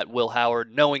in that Will Howard,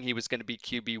 knowing he was going to be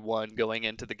QB1 going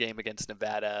into the game against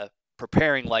Nevada,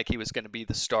 preparing like he was going to be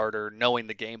the starter, knowing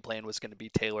the game plan was going to be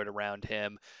tailored around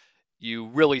him, you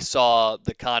really saw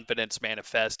the confidence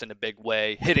manifest in a big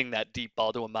way. Hitting that deep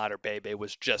ball to Mater Bebe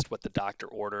was just what the doctor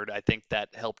ordered. I think that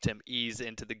helped him ease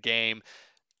into the game,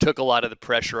 took a lot of the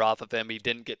pressure off of him. He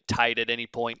didn't get tight at any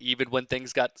point, even when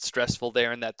things got stressful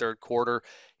there in that third quarter.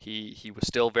 He was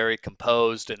still very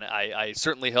composed, and I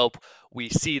certainly hope we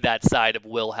see that side of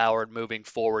Will Howard moving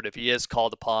forward. If he is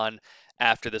called upon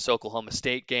after this Oklahoma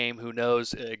State game, who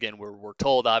knows? Again, we're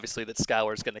told obviously that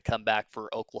Schuyler's going to come back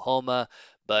for Oklahoma,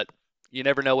 but you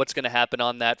never know what's going to happen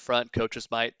on that front. Coaches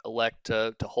might elect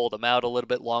to hold him out a little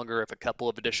bit longer. If a couple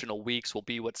of additional weeks will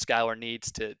be what Schuyler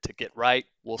needs to get right,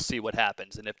 we'll see what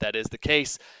happens. And if that is the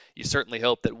case, you certainly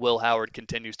hope that Will Howard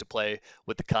continues to play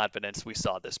with the confidence we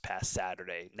saw this past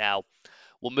Saturday. Now,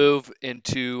 we'll move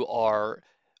into our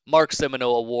Mark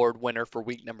Semino Award winner for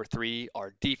week number 3,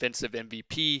 our defensive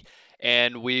MVP.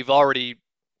 And we've already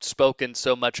spoken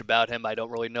so much about him, I don't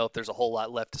really know if there's a whole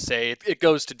lot left to say. It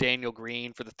goes to Daniel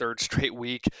Green for the third straight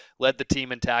week. Led the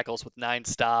team in tackles with 9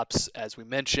 stops, as we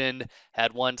mentioned.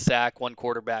 Had 1 sack, 1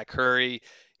 quarterback hurry.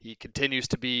 He continues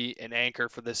to be an anchor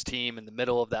for this team in the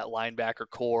middle of that linebacker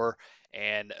core.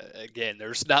 And again,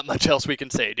 there's not much else we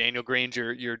can say. Daniel Green's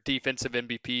your defensive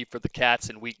MVP for the Cats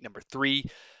in week number 3.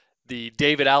 The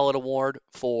David Allen Award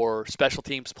for Special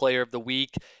Teams Player of the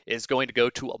Week is going to go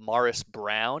to Amaris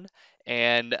Brown.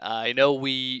 And I know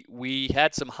we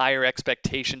had some higher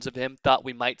expectations of him, thought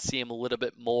we might see him a little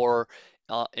bit more,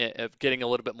 of getting a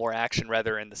little bit more action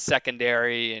rather in the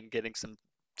secondary and getting some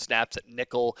snaps at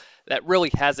nickel. That really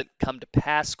hasn't come to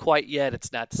pass quite yet.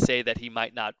 It's not to say that he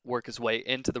might not work his way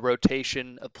into the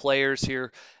rotation of players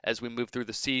here as we move through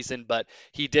the season, but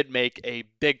he did make a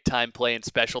big time play in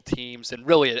special teams and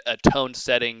really a tone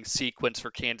setting sequence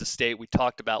for Kansas State. We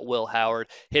talked about Will Howard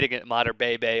hitting at Mater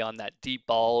Bebe on that deep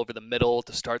ball over the middle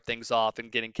to start things off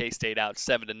and getting K-State out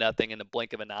 7-0 in the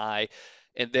blink of an eye.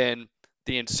 And then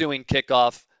the ensuing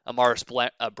kickoff,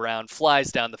 Amaris Brown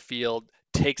flies down the field,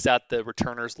 takes out the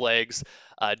returner's legs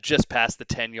just past the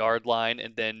 10-yard line,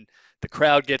 and then the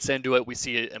crowd gets into it. We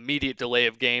see an immediate delay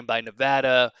of game by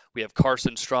Nevada. We have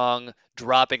Carson Strong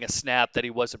dropping a snap that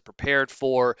he wasn't prepared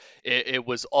for. It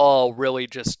was all really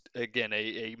just, again,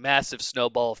 a massive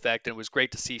snowball effect, and it was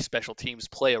great to see special teams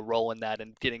play a role in that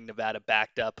and getting Nevada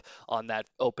backed up on that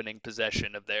opening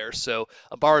possession of theirs. So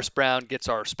Amaris Brown gets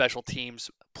our special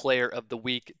teams player of the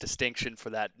week distinction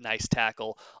for that nice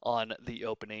tackle on the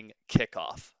opening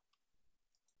kickoff.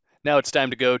 Now it's time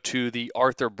to go to the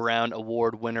Arthur Brown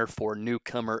Award winner for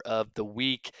Newcomer of the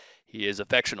Week. He is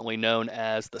affectionately known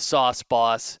as the Sauce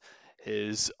Boss.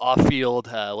 His off-field,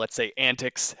 let's say,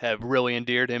 antics have really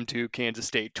endeared him to Kansas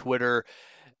State Twitter.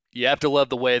 You have to love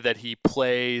the way that he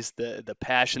plays, the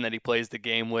passion that he plays the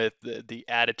game with, the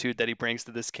attitude that he brings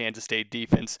to this Kansas State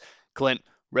defense. Clint,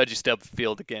 Reggie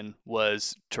Stubblefield, again,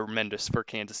 was tremendous for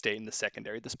Kansas State in the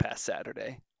secondary this past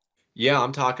Saturday. Yeah,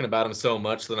 I'm talking about him so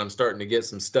much that I'm starting to get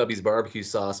some Stubby's barbecue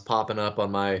sauce popping up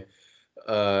on my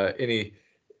any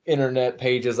internet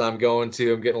pages I'm going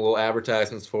to. I'm getting a little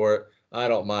advertisements for it. I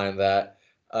don't mind that.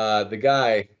 The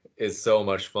guy is so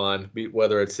much fun,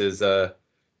 whether it's his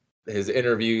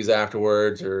interviews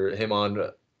afterwards or him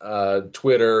on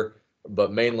Twitter,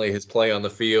 but mainly his play on the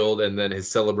field and then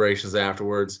his celebrations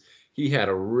afterwards. He had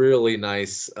a really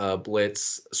nice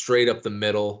blitz straight up the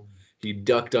middle. He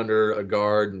ducked under a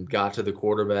guard and got to the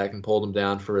quarterback and pulled him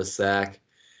down for a sack.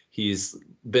 He's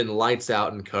been lights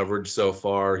out in coverage so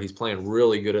far. He's playing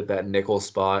really good at that nickel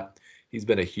spot. He's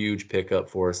been a huge pickup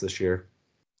for us this year.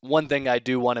 One thing I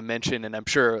do want to mention, and I'm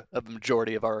sure a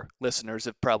majority of our listeners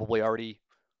have probably already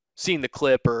seen the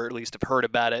clip or at least have heard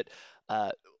about it.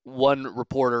 One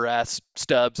reporter asked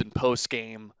Stubbs in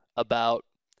post-game about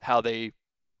how they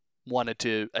wanted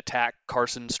to attack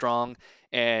Carson Strong,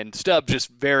 and Stubbs just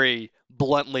very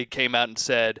bluntly came out and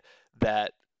said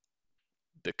that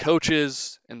the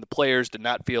coaches and the players did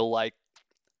not feel like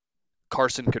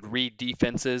Carson could read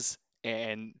defenses,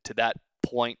 and to that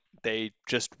point, they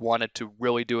just wanted to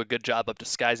really do a good job of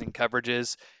disguising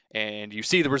coverages, and you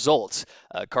see the results.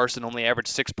 Carson only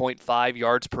averaged 6.5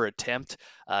 yards per attempt.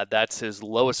 That's his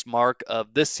lowest mark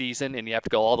of this season, and you have to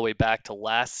go all the way back to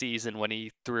last season when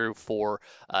he threw for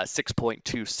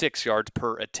 6.26 yards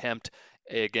per attempt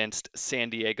against San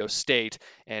Diego State.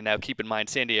 And now keep in mind,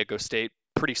 San Diego State,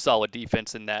 pretty solid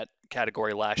defense in that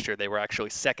category last year. They were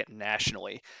actually second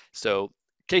nationally. So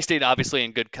K-State obviously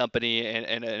in good company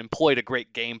and employed a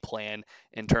great game plan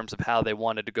in terms of how they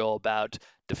wanted to go about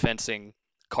defending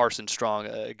Carson Strong,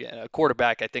 again, a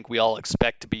quarterback I think we all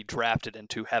expect to be drafted and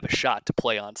to have a shot to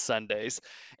play on Sundays.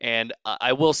 And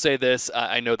I will say this,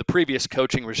 I know the previous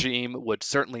coaching regime would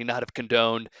certainly not have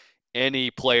condoned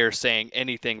any player saying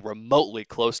anything remotely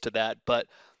close to that, but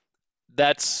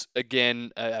that's,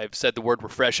 again, I've said the word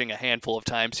refreshing a handful of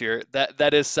times here.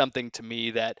 That is something to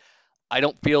me that I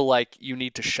don't feel like you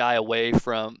need to shy away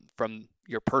from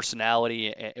your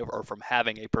personality, or from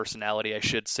having a personality, I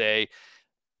should say.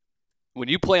 When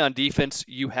you play on defense,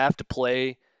 you have to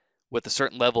play with a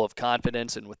certain level of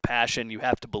confidence and with passion. You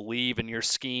have to believe in your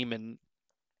scheme, and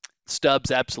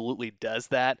Stubbs absolutely does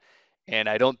that. And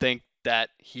I don't think that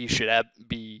he should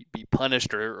be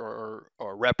punished or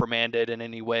reprimanded in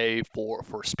any way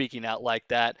for speaking out like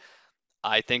that.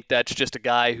 I think that's just a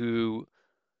guy who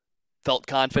felt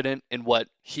confident in what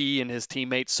he and his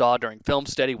teammates saw during film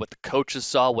study, what the coaches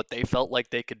saw, what they felt like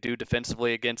they could do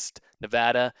defensively against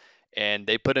Nevada, and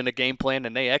they put in a game plan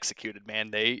and they executed.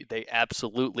 Man, they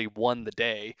absolutely won the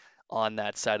day on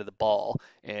that side of the ball,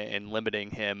 and limiting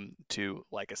him to,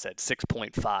 like I said,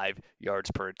 6.5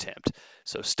 yards per attempt.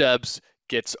 So Stubbs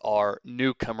gets our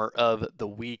newcomer of the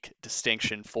week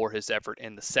distinction for his effort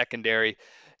in the secondary.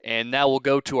 And now we'll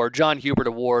go to our John Hubert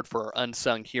Award for our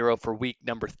unsung hero for week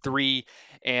number 3.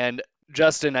 And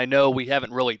Justin, I know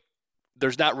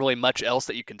there's not really much else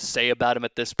that you can say about him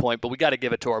at this point, but we got to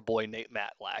give it to our boy Nate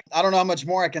Matlack. I don't know how much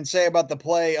more I can say about the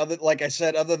play, like I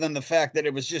said, other than the fact that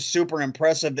it was just super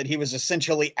impressive that he was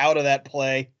essentially out of that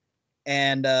play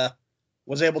and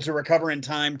was able to recover in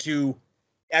time to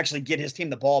actually get his team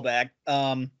the ball back.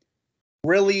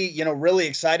 Really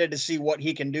excited to see what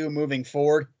he can do moving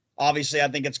forward. Obviously, I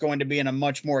think it's going to be in a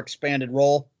much more expanded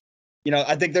role.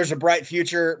 I think there's a bright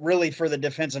future really for the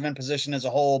defensive end position as a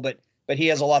whole, but he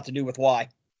has a lot to do with why.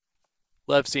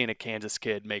 Love seeing a Kansas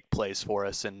kid make plays for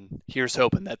us, and here's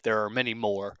hoping that there are many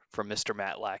more from Mr.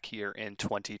 Matlack here in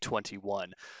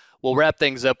 2021. We'll wrap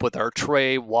things up with our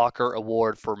Trey Walker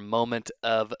Award for Moment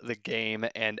of the Game.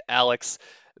 And Alex,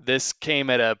 this came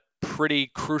at a pretty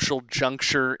crucial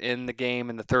juncture in the game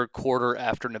in the third quarter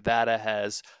after Nevada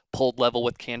has pulled level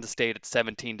with Kansas State at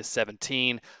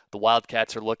 17-17. The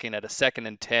Wildcats are looking at a 2nd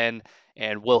and 10,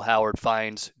 and Will Howard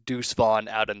finds Deuce Vaughn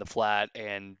out in the flat,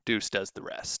 and Deuce does the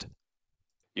rest.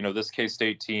 This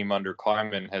K-State team under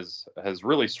Kleiman has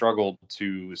really struggled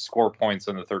to score points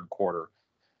in the third quarter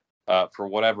for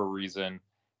whatever reason.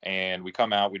 And we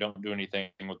come out, we don't do anything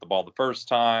with the ball the first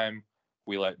time.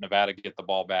 We let Nevada get the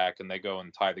ball back, and they go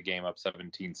and tie the game up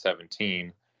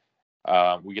 17-17.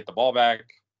 We get the ball back.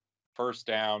 First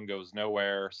down goes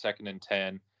nowhere. 2nd and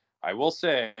 10. I will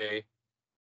say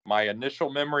my initial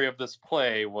memory of this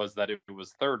play was that it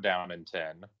was 3rd down and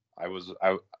 10.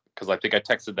 Because I think I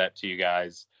texted that to you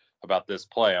guys about this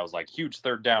play. I was like, huge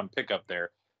 3rd down pickup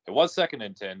there. It was 2nd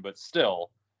and 10, but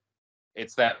still,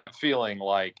 it's that feeling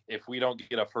like if we don't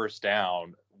get a first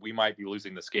down, we might be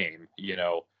losing this game.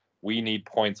 We need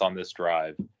points on this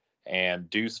drive. And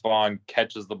Deuce Vaughn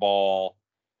catches the ball.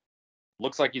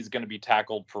 Looks like he's going to be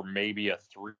tackled for maybe a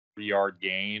 3-yard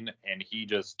gain. And he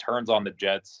just turns on the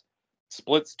Jets,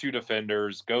 splits 2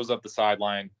 defenders, goes up the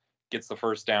sideline, gets the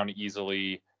first down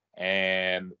easily.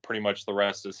 And pretty much the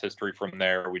rest is history from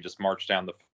there. We just march down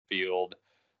the field.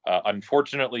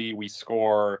 Unfortunately, we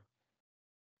score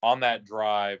on that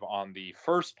drive on the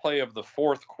first play of the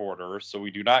fourth quarter. So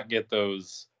we do not get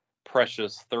those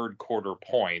precious third quarter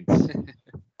points.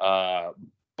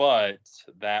 But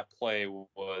that play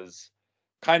was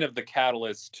kind of the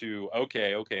catalyst to,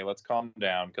 okay, let's calm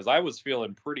down. Because I was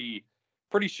feeling pretty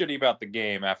shitty about the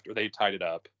game after they tied it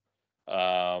up.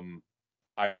 I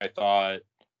thought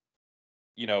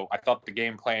the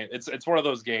game plan, it's one of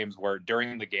those games where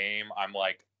during the game, I'm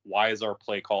like, why is our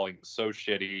play calling so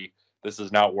shitty? This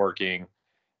is not working.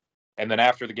 And then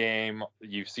after the game,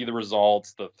 you see the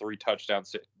results, the 3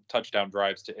 touchdown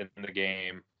drives to end the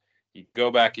game. You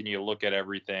go back and you look at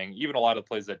everything, even a lot of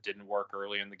plays that didn't work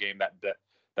early in the game.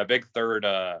 That big third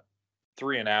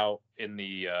 3 and out in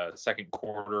the second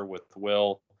quarter with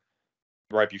Will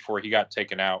right before he got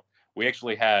taken out. We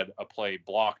actually had a play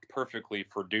blocked perfectly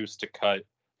for Deuce to cut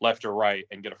left or right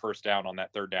and get a first down on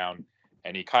that 3rd down.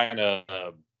 And he kind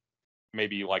of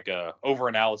maybe like a over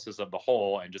analysis of the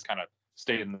hole and just kind of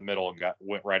stayed in the middle and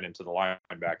went right into the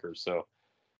linebackers. So,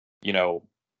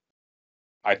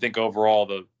 I think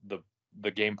overall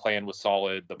the game plan was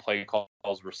solid. The play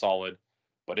calls were solid.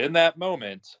 But in that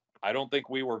moment, I don't think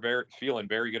we were feeling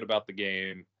very good about the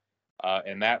game.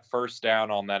 And that first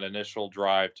down on that initial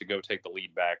drive to go take the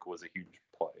lead back was a huge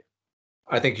play.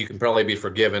 I think you can probably be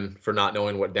forgiven for not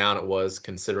knowing what down it was,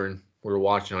 considering we were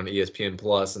watching on ESPN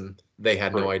Plus and they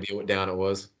had no idea what down it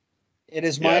was. It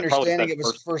is my understanding it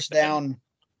was first down.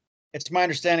 It's my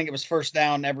understanding it was first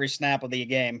down every snap of the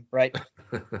game, right?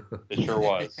 It sure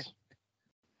was.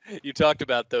 You talked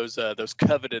about those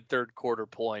coveted third quarter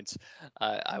points.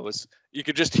 You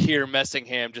could just hear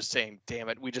Messingham just saying, "Damn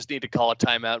it, we just need to call a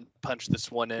timeout and punch this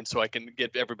one in so I can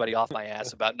get everybody off my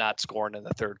ass about not scoring in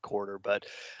the third quarter." But,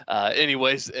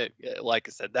 anyways, like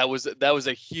I said, that was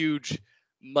a huge,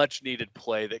 much needed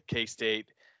play that K-State.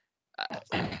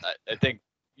 I think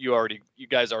you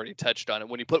guys already touched on it.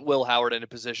 When you put Will Howard in a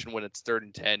position when it's 3rd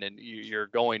and 10, and you're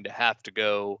going to have to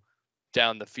go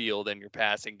down the field in your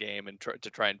passing game and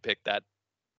try and pick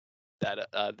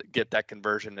get that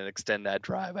conversion and extend that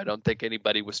drive. I don't think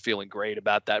anybody was feeling great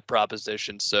about that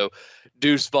proposition. So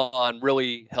Deuce Vaughn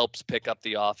really helps pick up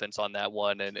the offense on that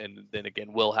one. And then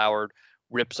again, Will Howard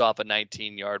rips off a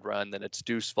 19-yard run. Then it's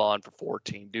Deuce Vaughn for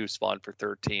 14, Deuce Vaughn for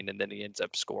 13, and then he ends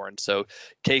up scoring. So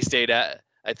K-State, I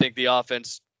think the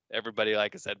offense, everybody,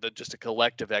 like I said, just a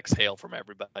collective exhale from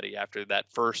everybody after that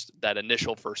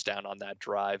initial first down on that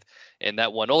drive. And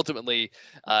that one ultimately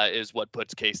is what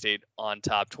puts K-State on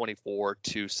top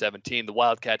 24-17. The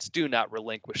Wildcats do not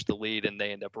relinquish the lead, and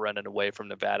they end up running away from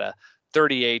Nevada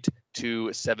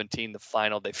 38-17. The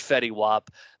final, they Fetty Wap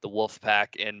the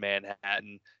Wolfpack in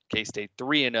Manhattan. K-State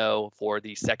 3-0 for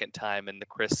the second time in the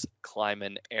Chris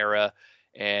Klieman era.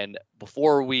 And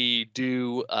before we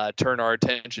do turn our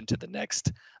attention to the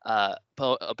next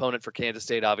opponent for Kansas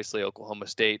State, obviously Oklahoma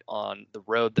State on the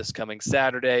road this coming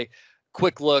Saturday.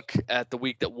 Quick look at the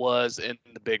week that was in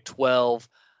the Big 12.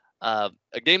 A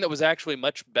game that was actually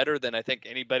much better than I think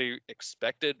anybody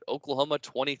expected. Oklahoma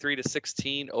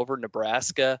 23-16 over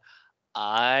Nebraska.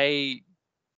 I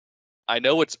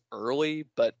know it's early,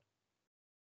 but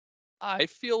I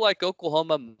feel like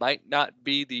Oklahoma might not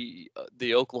be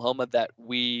the Oklahoma that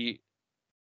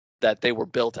they were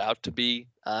built out to be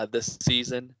this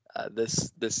season.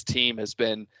 This team has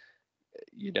been,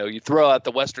 you throw out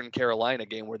the Western Carolina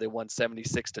game where they won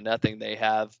 76-0.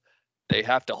 They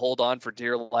have to hold on for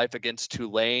dear life against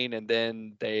Tulane, and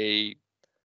then they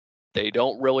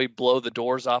don't really blow the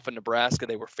doors off of Nebraska.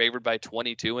 They were favored by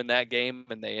 22 in that game,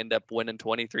 and they end up winning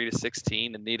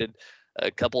 23-16 and needed a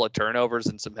couple of turnovers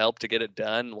and some help to get it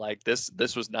done. Like this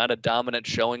was not a dominant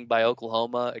showing by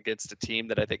Oklahoma against a team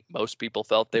that I think most people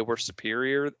felt they were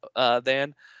superior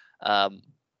than.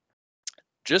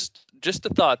 Just a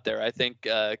thought there. I think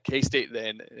K-State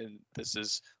then, and this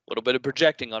is a little bit of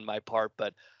projecting on my part,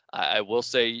 but I will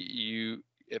say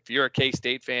if you're a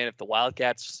K-State fan, if the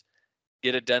Wildcats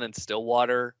get it done in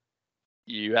Stillwater,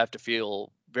 you have to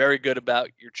feel very good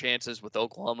about your chances with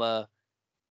Oklahoma.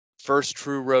 First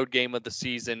true road game of the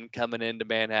season coming into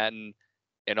Manhattan,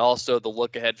 and also the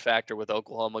look ahead factor with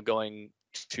Oklahoma going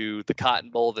to the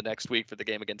Cotton Bowl the next week for the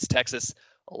game against Texas.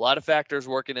 A lot of factors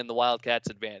working in the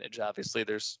Wildcats' advantage. Obviously,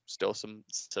 there's still some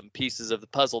pieces of the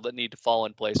puzzle that need to fall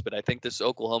in place, but I think this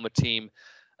Oklahoma team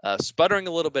sputtering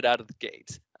a little bit out of the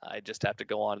gate. I just have to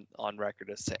go on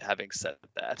record as having said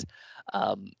that.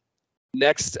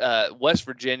 Next, West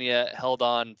Virginia held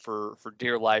on for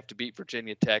dear life to beat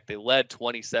Virginia Tech. They led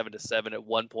 27-7 at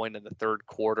one point in the third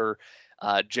quarter.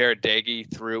 Jared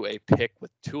Dagey threw a pick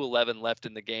with 2:11 left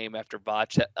in the game after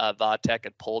Vatek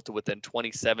had pulled to within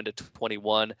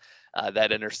 27-21.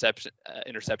 That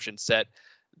interception set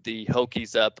the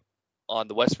Hokies up on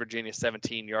the West Virginia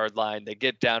 17-yard line. They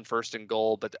get down 1st and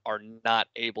goal, but are not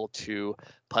able to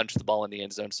punch the ball in the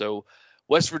end zone. So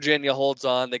West Virginia holds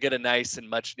on. They get a nice and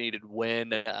much-needed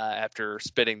win after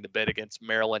spitting the bit against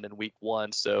Maryland in Week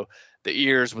 1. So the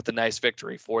Ears with a nice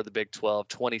victory for the Big 12,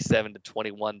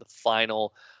 27-21, the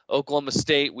final. Oklahoma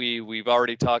State, we've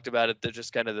already talked about it. They're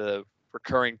just kind of the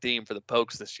recurring theme for the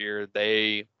Pokes this year.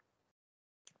 They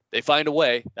find a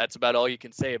way. That's about all you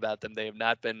can say about them. They have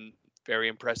not been very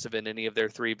impressive in any of their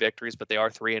 3 victories, but they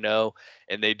are 3-0,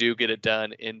 and they do get it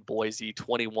done in Boise,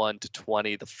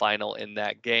 21-20, the final in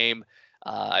that game.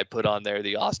 I put on there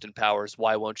the Austin Powers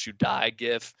 "Why Won't You Die"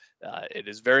 gif. It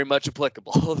is very much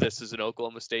applicable. This is an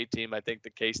Oklahoma State team I think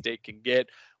the K-State can get.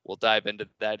 We'll dive into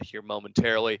that here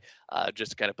momentarily.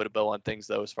 Just to kind of put a bow on things,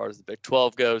 though, as far as the Big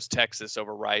 12 goes, Texas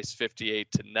over Rice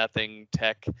 58-0.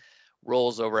 Tech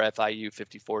rolls over FIU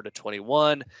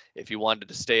 54-21. If you wanted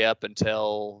to stay up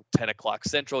until 10 o'clock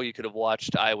Central, you could have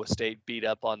watched Iowa State beat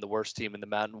up on the worst team in the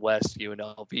Mountain West,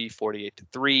 UNLV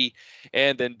 48-3.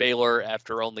 And then Baylor,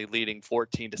 after only leading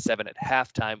 14-7 at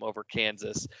halftime over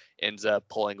Kansas, ends up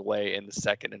pulling away in the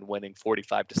second and winning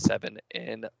 45-7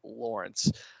 in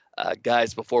Lawrence.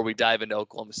 Guys, before we dive into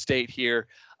Oklahoma State here,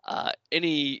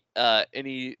 anything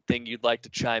you'd like to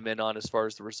chime in on as far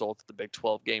as the results of the Big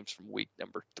 12 games from week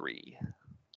number 3?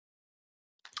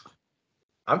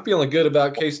 I'm feeling good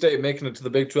about K-State making it to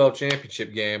the Big 12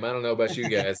 championship game. I don't know about you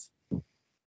guys.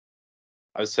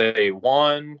 I would say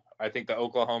 1, I think the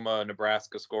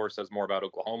Oklahoma-Nebraska score says more about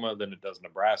Oklahoma than it does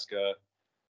Nebraska.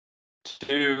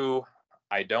 2,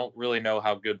 I don't really know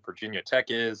how good Virginia Tech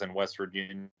is, and West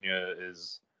Virginia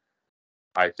is,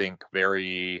 I think,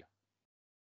 very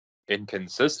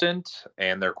inconsistent,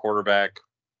 and their quarterback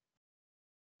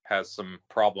has some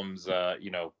problems,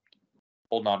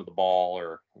 holding on to the ball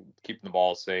or keeping the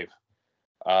ball safe.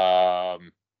 I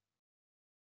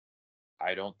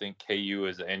don't think KU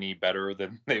is any better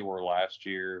than they were last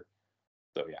year.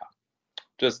 So yeah,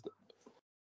 just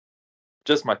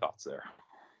my thoughts there.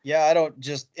 Yeah, I don't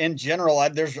just in general. I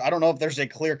don't know if there's a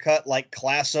clear cut like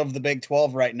class of the Big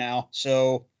 12 right now.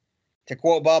 So to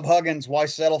quote Bob Huggins, why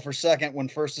settle for second when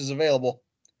first is available?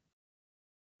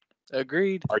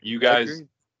 Agreed. Are you guys?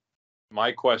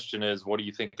 My question is, what do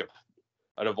you think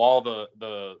out of all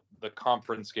the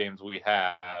conference games we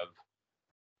have?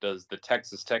 Does the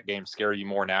Texas Tech game scare you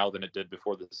more now than it did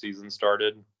before the season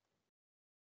started?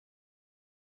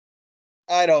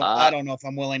 I don't know if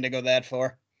I'm willing to go that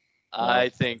far. I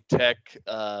think Tech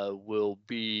will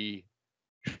be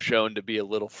shown to be a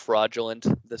little fraudulent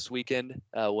this weekend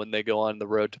when they go on the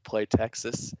road to play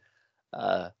Texas.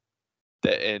 I'm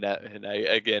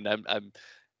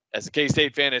as a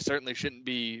K-State fan, I certainly shouldn't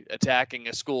be attacking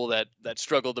a school that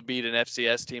struggled to beat an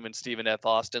FCS team and Stephen F.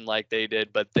 Austin like they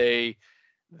did, but they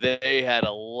had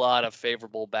a lot of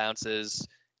favorable bounces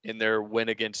in their win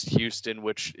against Houston,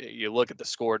 which you look at the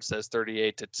score, it says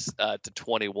 38 to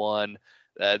 21.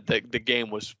 The game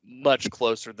was much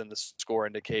closer than the score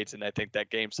indicates, and I think that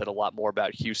game said a lot more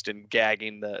about Houston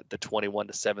gagging the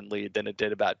 21-7 lead than it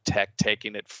did about Tech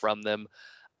taking it from them.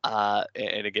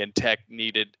 And again, Tech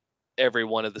needed every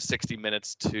one of the 60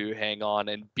 minutes to hang on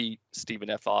and beat Stephen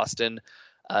F. Austin.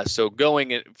 So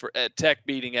going at Tech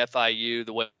beating FIU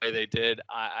the way they did,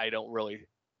 I don't really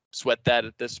sweat that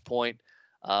at this point.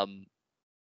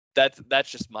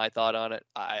 That's just my thought on it.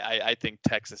 I think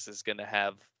Texas is going to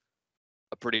have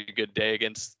a pretty good day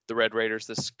against the Red Raiders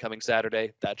this coming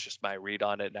Saturday. That's just my read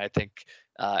on it. And I think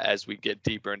as we get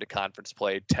deeper into conference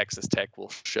play, Texas Tech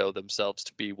will show themselves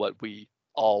to be what we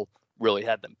all really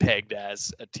had them pegged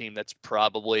as, a team that's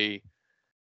probably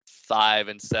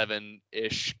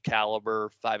 5-7-ish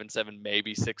caliber, 5-7,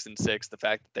 maybe 6-6. The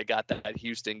fact that they got that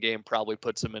Houston game probably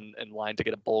puts them in line to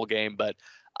get a bowl game, but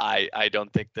I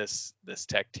don't think this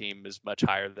Tech team is much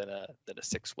higher than a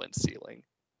 6-win ceiling.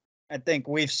 I think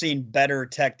we've seen better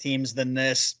Tech teams than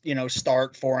this,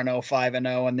 start 4-0,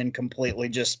 5-0, and then completely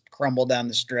just crumble down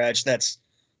the stretch. That's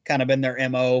kind of been their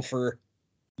MO for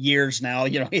years now,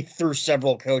 through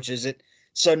several coaches.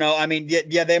 So no, I mean,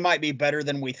 yeah, they might be better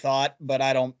than we thought, but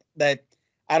I don't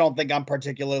think I'm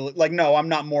particularly I'm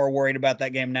not more worried about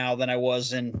that game now than I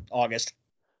was in August.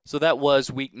 So that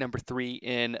was week number 3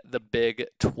 in the Big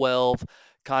 12.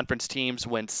 Conference teams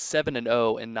went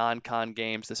 7-0 in non-con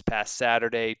games this past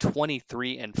Saturday,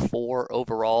 23-4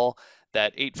 overall.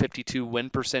 That .852 win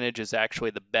percentage is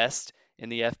actually the best in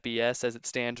the FBS as it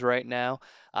stands right now.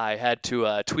 I had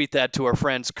to tweet that to our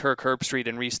friends Kirk Herbstreit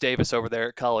and Reese Davis over there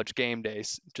at College Game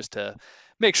Days just to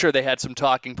make sure they had some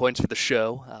talking points for the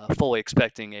show. Fully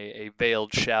expecting a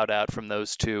veiled shout out from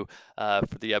those two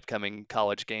for the upcoming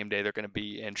College Game Day. They're going to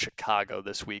be in Chicago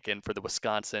this weekend for the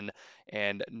Wisconsin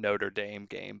and Notre Dame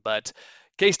game. But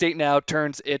K-State now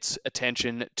turns its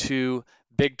attention to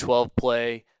Big 12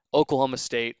 play. Oklahoma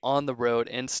State on the road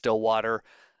in Stillwater.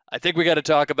 I think we got to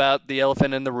talk about the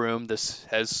elephant in the room. This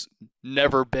has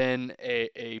never been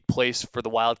a place for the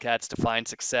Wildcats to find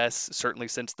success, certainly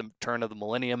since the turn of the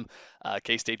millennium.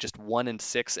 K-State just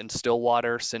 1-6 in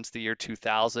Stillwater since the year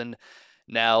 2000.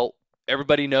 Now,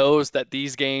 everybody knows that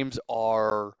these games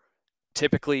are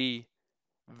typically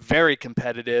very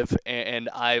competitive, and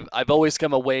I've always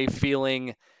come away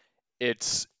feeling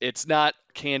it's not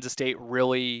Kansas State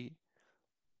really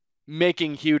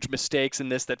making huge mistakes in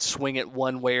this that swing it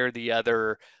one way or the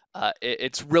other.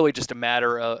 It's really just a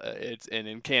matter of, and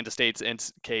in Kansas State's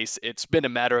case, it's been a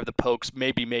matter of the Pokes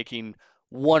maybe making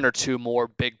one or two more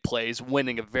big plays,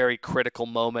 winning a very critical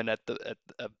moment at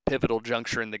a pivotal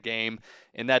juncture in the game,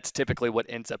 and that's typically what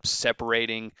ends up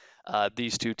separating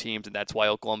these two teams, and that's why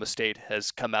Oklahoma State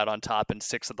has come out on top in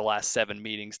 6 of the last 7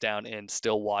 meetings down in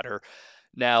Stillwater.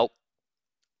 Now,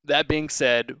 that being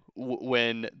said,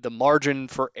 when the margin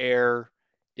for error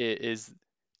is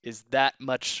that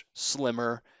much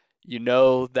slimmer, you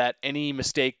know that any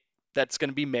mistake that's going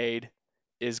to be made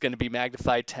is going to be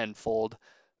magnified tenfold.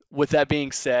 With that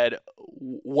being said,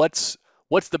 what's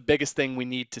the biggest thing we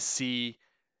need to see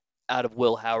out of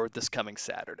Will Howard this coming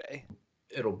Saturday?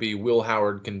 It'll be Will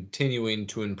Howard continuing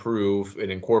to improve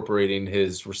and incorporating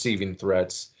his receiving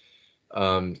threats.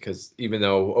 because even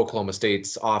though Oklahoma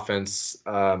State's offense,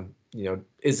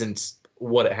 isn't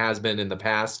what it has been in the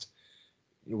past,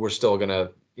 we're still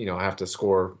gonna, have to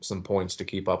score some points to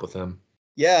keep up with them.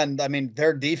 Yeah, and I mean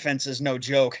their defense is no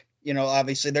joke.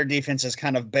 Obviously their defense has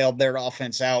kind of bailed their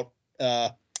offense out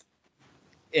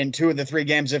in 2 of the 3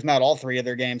 games, if not all 3 of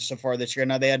their games so far this year.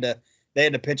 Now they had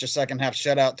to pitch a second half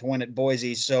shutout to win at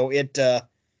Boise. So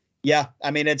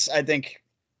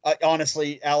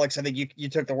honestly, Alex, I think you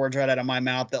took the words right out of my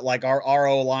mouth that like our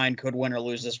O-line could win or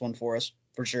lose this one for us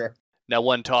for sure. Now,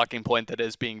 one talking point that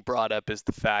is being brought up is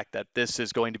the fact that this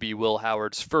is going to be Will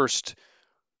Howard's first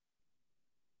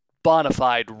bona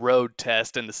fide road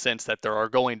test, in the sense that there are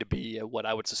going to be what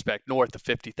I would suspect north of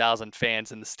 50,000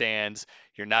 fans in the stands.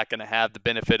 You're not going to have the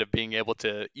benefit of being able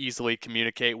to easily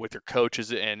communicate with your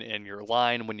coaches and your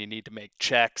line when you need to make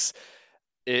checks.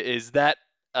 Is that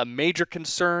a major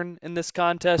concern in this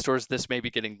contest, or is this maybe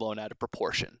getting blown out of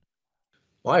proportion?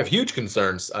 Well, I have huge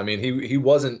concerns. I mean, he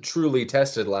wasn't truly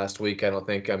tested last week, I don't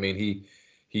think. I mean,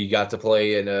 he got to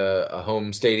play in a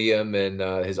home stadium, and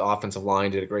his offensive line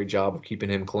did a great job of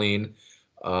keeping him clean.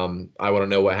 I want to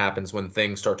know what happens when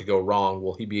things start to go wrong.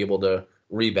 Will he be able to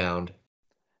rebound?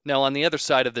 Now, on the other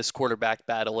side of this quarterback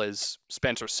battle is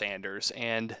Spencer Sanders,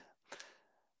 and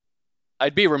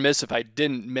I'd be remiss if I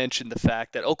didn't mention the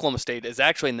fact that Oklahoma State is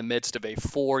actually in the midst of a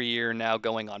 4-year, now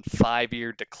going on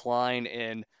 5-year decline.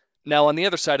 And now on the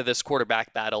other side of this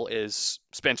quarterback battle is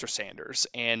Spencer Sanders.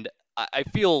 And I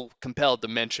feel compelled to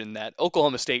mention that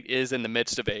Oklahoma State is in the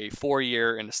midst of a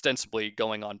 4-year and ostensibly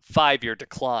going on 5-year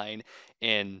decline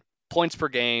in points per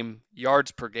game,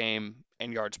 yards per game,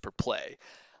 and yards per play.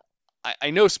 I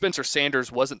know Spencer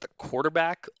Sanders wasn't the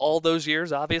quarterback all those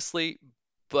years, obviously,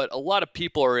 but a lot of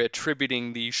people are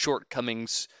attributing the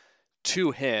shortcomings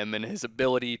to him and his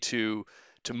ability to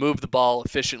move the ball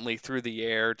efficiently through the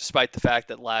air, despite the fact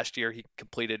that last year he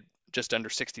completed just under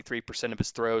 63% of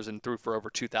his throws and threw for over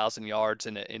 2,000 yards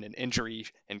in an injury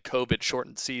and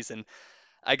COVID-shortened season.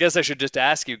 I guess I should just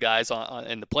ask you guys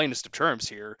in the plainest of terms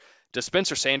here, does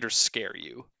Spencer Sanders scare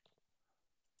you?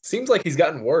 Seems like he's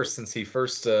gotten worse since he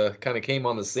first kind of came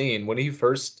on the scene. When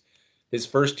his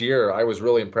first year, I was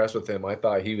really impressed with him. I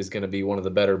thought he was going to be one of the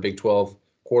better Big 12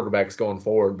 quarterbacks going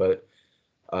forward, but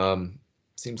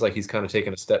seems like he's kind of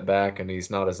taken a step back, and he's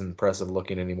not as impressive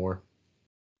looking anymore.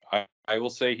 I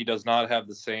will say he does not have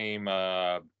the same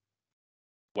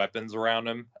weapons around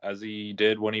him as he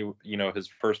did when he, his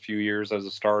first few years as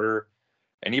a starter.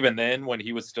 And even then, when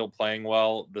he was still playing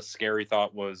well, the scary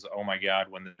thought was, oh my God,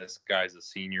 when this guy's a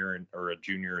senior or a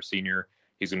junior or senior,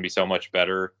 he's going to be so much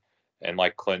better. And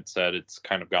like Clint said, it's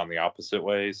kind of gone the opposite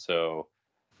way. So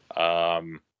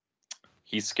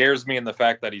he scares me in the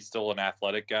fact that he's still an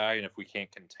athletic guy. And if we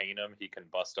can't contain him, he can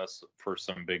bust us for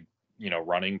some big,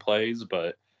 running plays.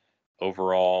 But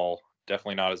overall,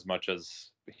 definitely not as much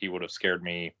as he would have scared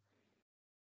me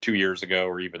 2 years ago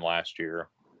or even last year.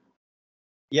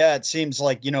 Yeah, it seems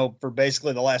like, for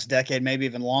basically the last decade, maybe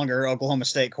even longer, Oklahoma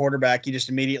State quarterback, you just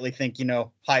immediately think,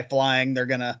 high flying, they're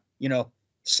going to,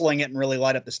 sling it and really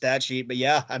light up the stat sheet. But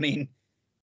yeah, I mean,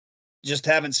 just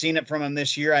haven't seen it from him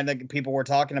this year. I think people were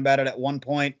talking about it at one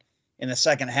point in the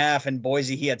second half. In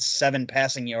Boise, he had 7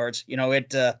 passing yards.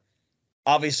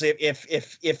 Obviously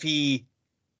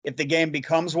if the game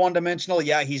becomes one-dimensional,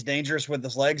 yeah, he's dangerous with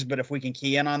his legs. But if we can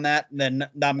key in on that, then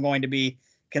I'm going to be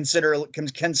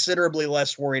considerably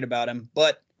less worried about him.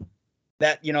 But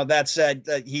that said,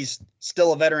 he's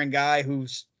still a veteran guy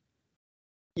who's,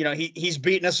 he's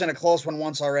beaten us in a close one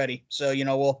once already. So,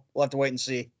 we'll have to wait and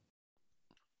see.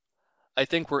 I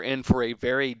think we're in for a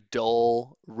very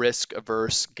dull,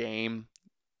 risk-averse game.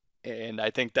 And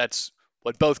I think that's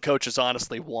what both coaches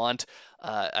honestly want.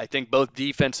 I think both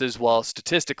defenses, while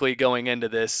statistically going into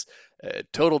this,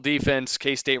 total defense,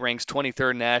 K-State ranks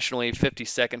 23rd nationally,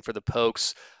 52nd for the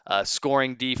Pokes.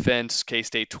 Scoring defense,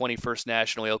 K-State 21st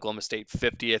nationally, Oklahoma State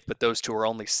 50th, but those two are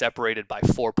only separated by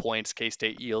 4 points,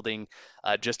 K-State yielding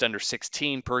just under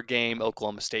 16 per game,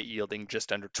 Oklahoma State yielding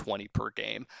just under 20 per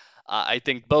game. I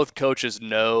think both coaches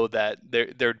know that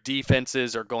their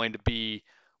defenses are going to be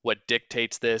what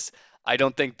dictates this. I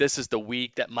don't think this is the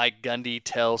week that Mike Gundy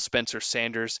tells Spencer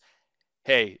Sanders,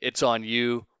 hey, it's on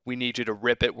you. We need you to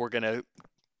rip it. We're going to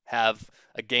have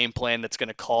a game plan that's going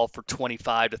to call for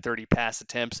 25 to 30 pass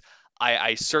attempts.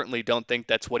 I certainly don't think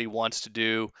that's what he wants to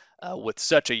do with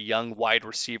such a young wide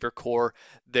receiver core.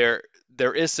 There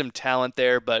is some talent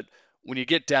there, but when you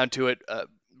get down to it,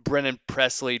 Brennan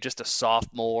Presley, just a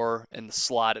sophomore in the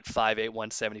slot at 5'8",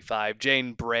 175.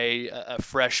 Jane Bray, a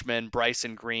freshman.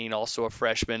 Bryson Green, also a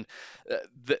freshman.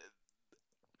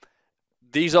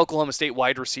 These Oklahoma State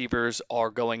wide receivers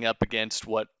are going up against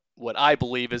what what I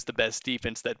believe is the best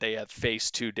defense that they have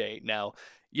faced to date. Now,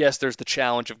 yes, there's the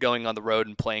challenge of going on the road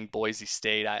and playing Boise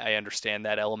State. I understand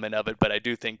that element of it, but I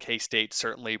do think K-State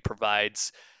certainly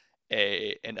provides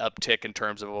an uptick in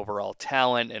terms of overall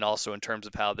talent and also in terms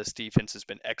of how this defense has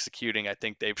been executing. I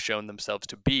think they've shown themselves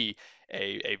to be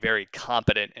a very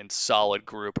competent and solid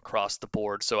group across the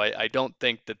board. So I don't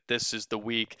think that this is the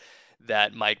week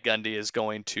that Mike Gundy is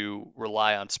going to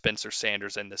rely on Spencer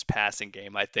Sanders in this passing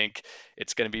game. I think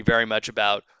it's going to be very much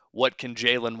about what can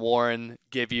Jaylen Warren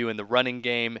give you in the running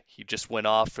game. He just went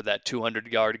off for that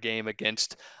 200-yard game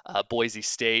against Boise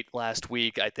State last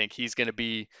week. I think he's going to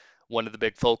be one of the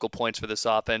big focal points for this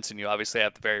offense. And you obviously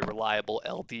have the very reliable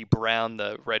LD Brown,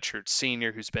 the redshirt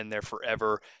senior who's been there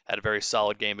forever, had a very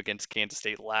solid game against Kansas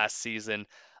State last season.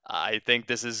 I think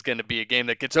this is going to be a game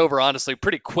that gets over, honestly,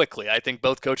 pretty quickly. I think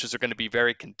both coaches are going to be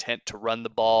very content to run the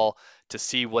ball, to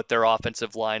see what their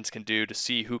offensive lines can do, to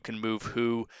see who can move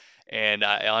who. And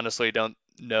I honestly don't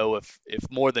know if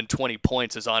more than 20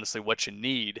 points is honestly what you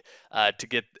need to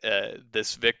get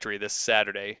this victory this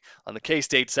Saturday. On the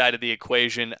K-State side of the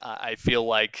equation, I feel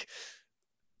like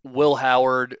Will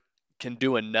Howard can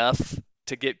do enough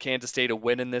to get Kansas State a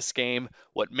win in this game.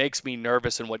 What makes me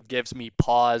nervous and what gives me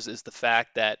pause is the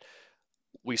fact that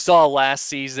we saw last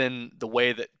season the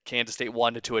way that Kansas State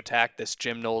wanted to attack this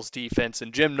Jim Knowles defense.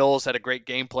 And Jim Knowles had a great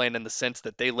game plan in the sense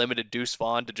that they limited Deuce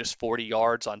Vaughn to just 40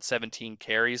 yards on 17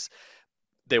 carries.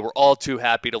 They were all too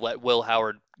happy to let Will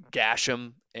Howard gash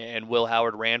him, and Will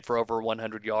Howard ran for over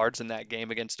 100 yards in that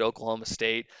game against Oklahoma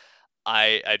State.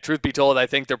 I truth be told, I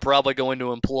think they're probably going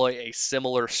to employ a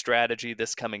similar strategy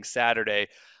this coming Saturday.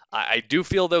 I do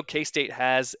feel, though, K-State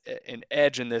has an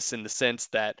edge in this in the sense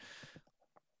that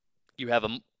you have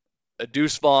a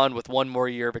Deuce Vaughn with one more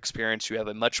year of experience. You have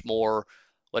a much more,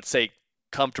 let's say,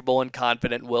 comfortable and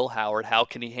confident Will Howard. How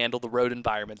can he handle the road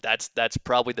environment? That's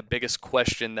probably the biggest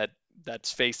question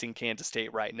that's facing Kansas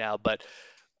State right now. But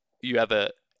you have an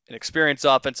experienced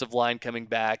offensive line coming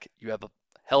back. You have a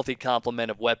healthy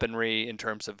complement of weaponry in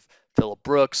terms of Phillip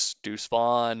Brooks, Deuce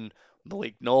Vaughn,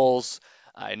 Malik Knowles.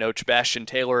 I know Sebastian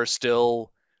Taylor is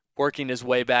still working his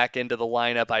way back into the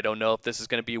lineup. I don't know if this is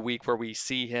going to be a week where we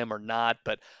see him or not,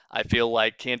 but I feel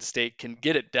like Kansas State can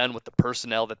get it done with the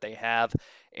personnel that they have.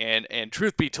 And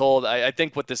truth be told, I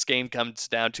think what this game comes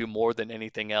down to more than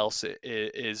anything else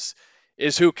is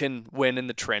who can win in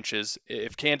the trenches.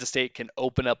 If Kansas State can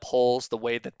open up holes the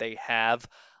way that they have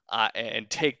and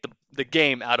take the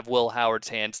game out of Will Howard's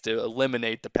hands to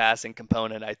eliminate the passing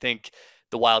component, I think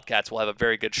the Wildcats will have a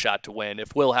very good shot to win.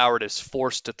 If Will Howard is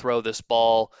forced to throw this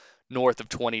ball north of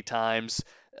 20 times,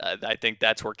 I think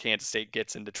that's where Kansas State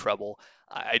gets into trouble.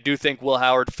 I do think Will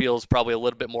Howard feels probably a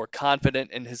little bit more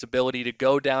confident in his ability to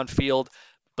go downfield,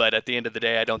 but at the end of the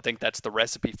day, I don't think that's the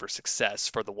recipe for success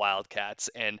for the Wildcats.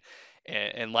 And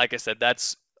like I said,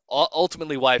 that's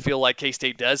ultimately why I feel like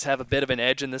K-State does have a bit of an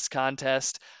edge in this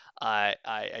contest.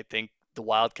 I think the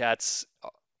Wildcats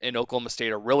in Oklahoma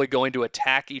State are really going to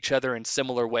attack each other in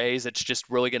similar ways. It's just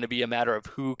really going to be a matter of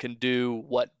who can do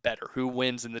what better, who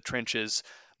wins in the trenches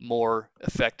more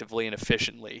effectively and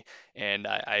efficiently. And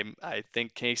I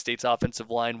think K-State's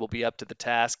offensive line will be up to the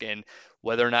task, and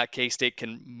whether or not K-State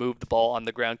can move the ball on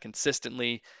the ground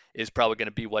consistently is probably going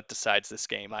to be what decides this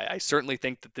game. I certainly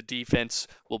think that the defense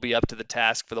will be up to the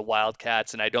task for the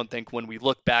Wildcats, and I don't think when we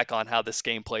look back on how this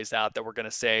game plays out that we're going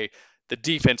to say the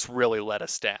defense really let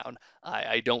us down.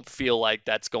 I don't feel like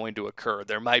that's going to occur.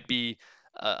 There might be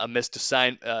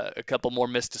a couple more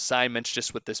missed assignments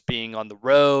just with this being on the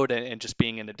road and just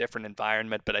being in a different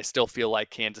environment, but I still feel like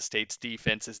Kansas State's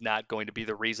defense is not going to be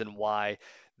the reason why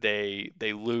they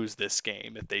lose this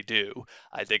game. If they do,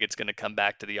 I think it's going to come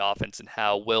back to the offense and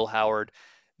how Will Howard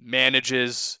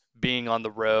manages being on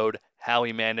the road, how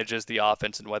he manages the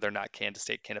offense, and whether or not Kansas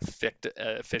State can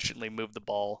efficiently move the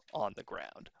ball on the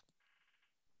ground.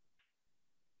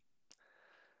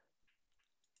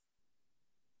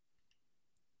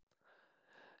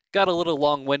 Got a little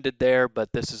long-winded there,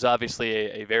 but this is obviously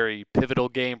a very pivotal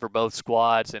game for both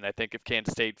squads, and I think if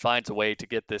Kansas State finds a way to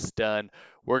get this done,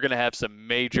 we're going to have some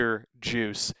major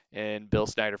juice in Bill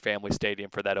Snyder Family Stadium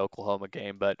for that Oklahoma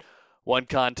game. But one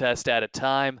contest at a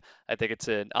time, I think it's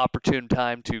an opportune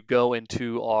time to go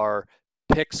into our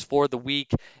picks for the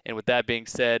week. And with that being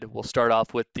said, we'll start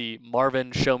off with the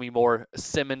Marvin Show Me More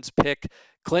Simmons pick.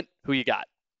 Clint, who you got?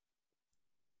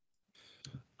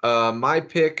 My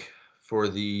pick for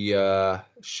the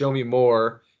Show Me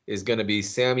More is going to be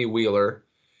Sammy Wheeler.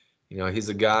 You know, he's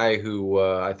a guy who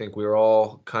I think we're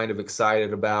all kind of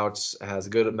excited about, has a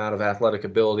good amount of athletic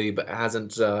ability, but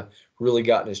hasn't really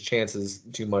gotten his chances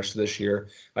too much this year.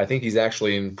 I think he's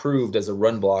actually improved as a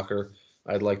run blocker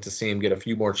I'd like to see him get a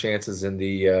few more chances in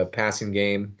the passing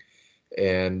game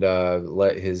and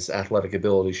let his athletic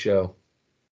ability show.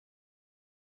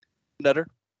 Nutter?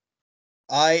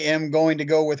 I am going to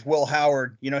go with Will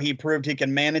Howard. He proved he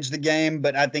can manage the game,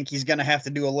 but I think he's going to have to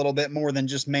do a little bit more than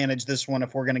just manage this one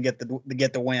if we're going to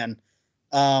get the win.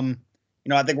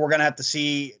 I think we're going to have to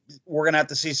see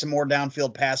some more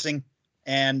downfield passing,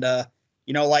 and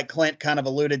like Clint kind of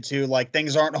alluded to, like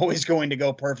things aren't always going to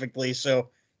go perfectly. So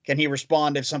can he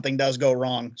respond if something does go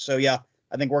wrong? So yeah,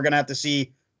 I think we're going to have to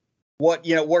see we're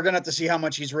going to have to see how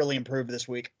much he's really improved this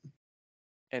week.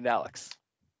 And Alex?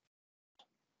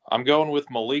 I'm going with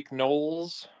Malik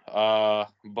Knowles,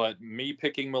 but me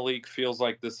picking Malik feels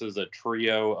like this is a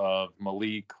trio of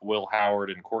Malik, Will Howard,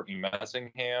 and Courtney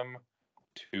Messingham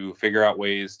to figure out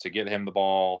ways to get him the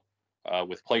ball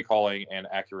with play calling and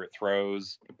accurate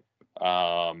throws.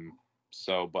 But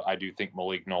I do think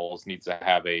Malik Knowles needs to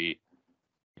have a,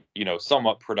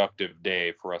 somewhat productive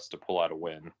day for us to pull out a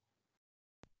win.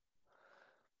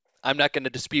 I'm not going to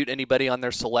dispute anybody on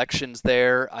their selections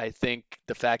there. I think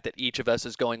the fact that each of us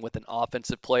is going with an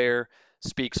offensive player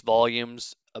speaks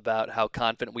volumes about how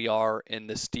confident we are in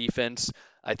this defense.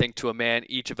 I think to a man,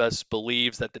 each of us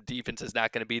believes that the defense is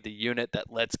not going to be the unit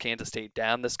that lets Kansas State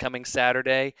down this coming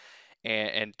Saturday.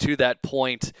 And to that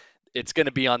point, it's going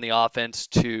to be on the offense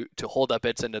to hold up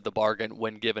its end of the bargain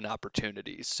when given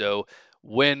opportunities. So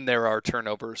when there are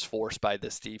turnovers forced by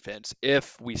this defense,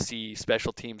 if we see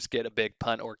special teams get a big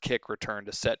punt or kick return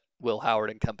to set Will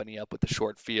Howard and company up with the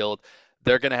short field,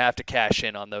 they're going to have to cash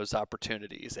in on those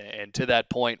opportunities. And to that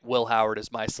point, Will Howard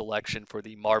is my selection for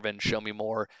the Marvin Show Me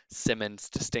More Simmons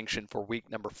distinction for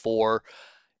week number 4.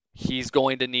 He's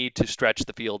going to need to stretch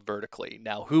the field vertically.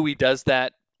 Now, who he does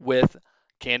that with,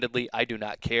 candidly, I do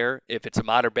not care. If it's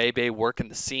Mater Bebe working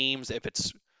the seams, if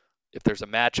there's a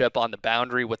matchup on the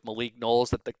boundary with Malik Knowles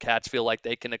that the Cats feel like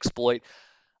they can exploit,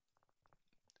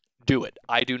 do it.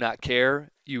 I do not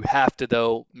care. You have to,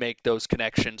 though, make those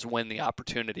connections when the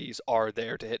opportunities are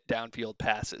there to hit downfield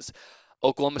passes.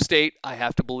 Oklahoma State, I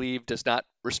have to believe, does not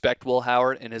respect Will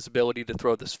Howard and his ability to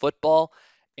throw this football.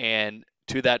 And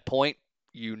to that point,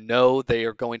 they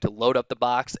are going to load up the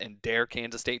box and dare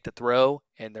Kansas State to throw,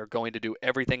 and they're going to do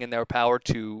everything in their power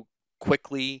to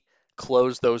quickly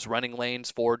close those running lanes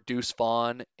for Deuce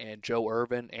Vaughn and Joe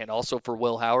Irvin, and also for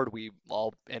Will Howard. We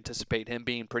all anticipate him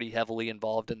being pretty heavily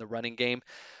involved in the running game.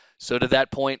 So to that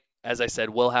point, as I said,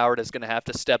 Will Howard is going to have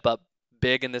to step up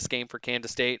big in this game for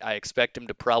Kansas State. I expect him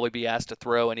to probably be asked to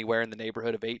throw anywhere in the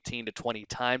neighborhood of 18 to 20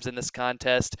 times in this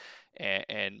contest.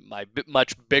 And my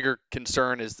much bigger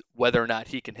concern is whether or not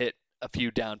he can hit a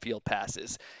few downfield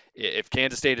passes. If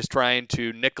Kansas State is trying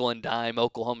to nickel and dime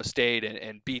Oklahoma State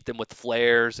and beat them with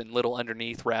flares and little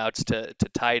underneath routes to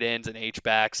tight ends and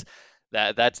H-backs,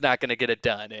 that's not going to get it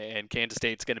done. And Kansas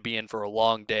State's going to be in for a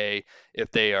long day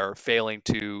if they are failing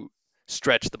to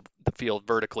stretch the field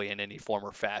vertically in any form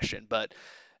or fashion. But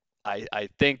I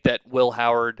think that Will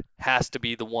Howard has to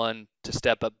be the one to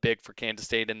step up big for Kansas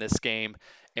State in this game.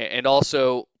 And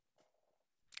also,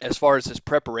 as far as his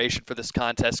preparation for this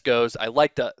contest goes, I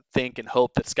like to think and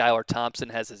hope that Skylar Thompson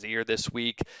has his ear this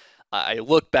week. I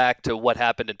look back to what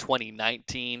happened in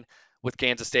 2019 with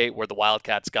Kansas State, where the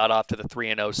Wildcats got off to the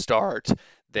 3-0 start.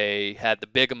 They had the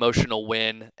big emotional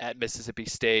win at Mississippi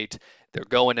State. They're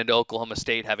going into Oklahoma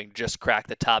State having just cracked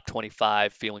the top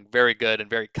 25, feeling very good and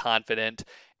very confident,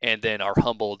 and then are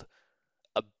humbled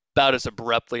about as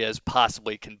abruptly as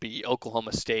possibly can be.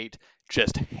 Oklahoma State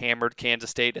just hammered Kansas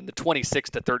State, and the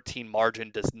 26-13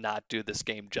 margin does not do this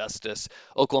game justice.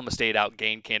 Oklahoma State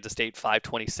outgained Kansas State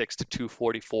 526 to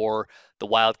 244. The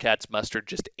Wildcats mustered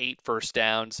just 8 first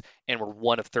downs and were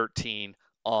 1 of 13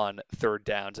 on third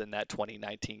downs in that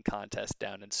 2019 contest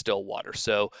down in Stillwater.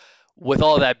 So with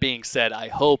all that being said, I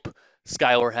hope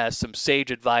Skylar has some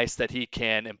sage advice that he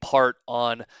can impart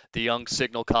on the young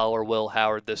signal caller Will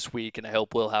Howard this week, and I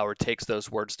hope Will Howard takes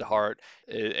those words to heart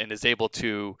and is able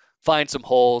to find some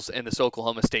holes in this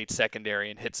Oklahoma State secondary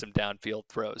and hit some downfield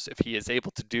throws. If he is able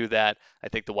to do that, I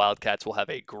think the Wildcats will have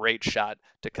a great shot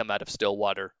to come out of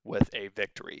Stillwater with a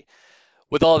victory.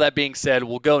 With all that being said,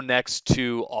 we'll go next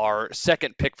to our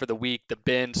second pick for the week, the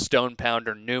Ben Stone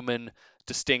Pounder Newman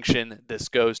distinction. This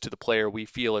goes to the player we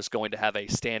feel is going to have a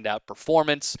standout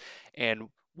performance, and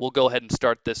we'll go ahead and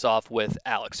start this off with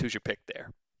Alex. Who's your pick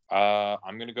there?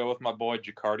 I'm going to go with my boy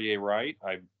Jacardier Wright.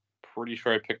 I'm pretty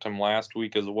sure I picked him last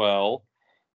week as well.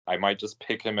 I might just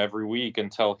pick him every week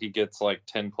until he gets like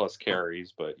 10 plus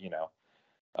carries, but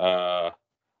I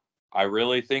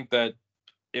really think that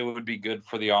it would be good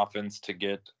for the offense to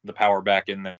get the power back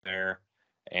in there.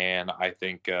 And I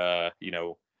think,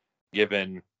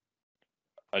 given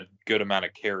a good amount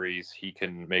of carries, he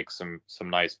can make some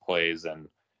nice plays. And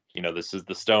this is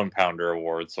the Stone Pounder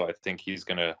Award, so I think he's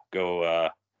gonna go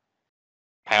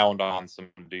pound on some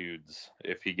dudes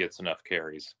if he gets enough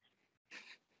carries.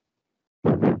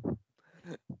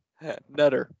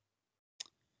 Nutter.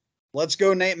 Let's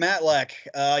go, Nate Matlack.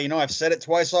 I've said it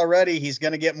twice already. He's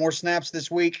going to get more snaps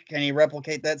this week. Can he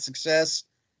replicate that success?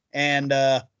 And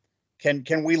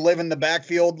can we live in the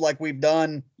backfield like we've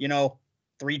done,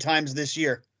 3 times this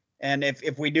year? And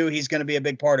if we do, he's going to be a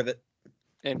big part of it.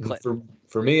 And Clint.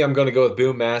 For me, I'm going to go with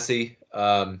Boom Massey.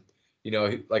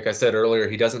 Like I said earlier,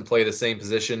 he doesn't play the same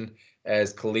position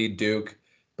as Khalid Duke,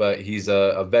 but he's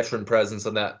a veteran presence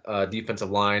on that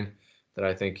defensive line that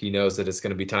I think he knows that it's going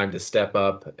to be time to step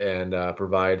up and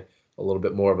provide a little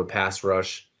bit more of a pass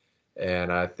rush.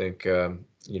 And I think,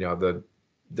 the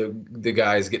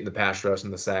guys getting the pass rush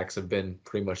and the sacks have been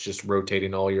pretty much just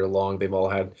rotating all year long. They've all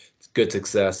had good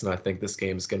success, and I think this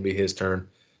game is going to be his turn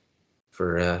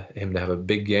for him to have a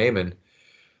big game and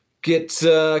get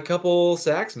a couple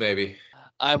sacks maybe.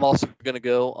 I'm also going to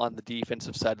go on the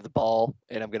defensive side of the ball,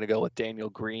 and I'm going to go with Daniel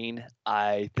Green.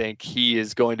 I think he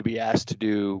is going to be asked to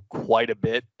do quite a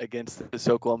bit against this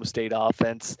Oklahoma State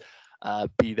offense,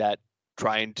 be that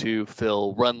trying to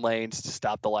fill run lanes to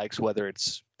stop the likes, whether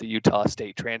it's the Utah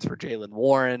State transfer Jaylen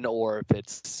Warren or if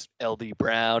it's LD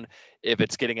Brown, if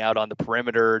it's getting out on the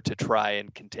perimeter to try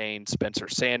and contain Spencer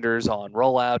Sanders on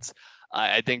rollouts.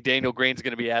 I think Daniel Green's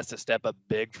going to be asked to step up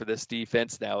big for this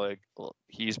defense. Now,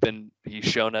 he's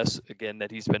shown us again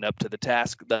that he's been up to the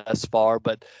task thus far,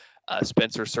 but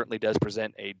Spencer certainly does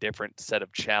present a different set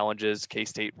of challenges.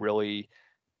 K-State really,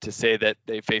 to say that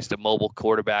they faced a mobile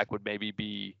quarterback would maybe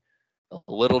be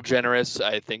a little generous.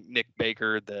 I think Nick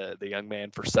Baker, the young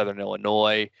man for Southern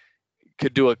Illinois,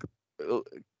 could do a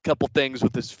couple things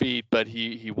with his feet, but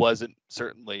he wasn't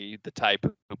certainly the type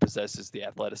who possesses the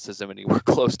athleticism anywhere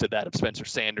close to that of Spencer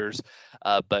Sanders.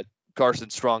 But Carson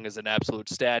Strong is an absolute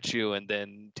statue, and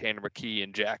then Tanner McKee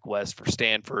and Jack West for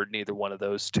Stanford. Neither one of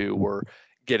those two were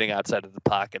getting outside of the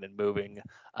pocket and moving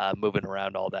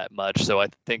around all that much. So I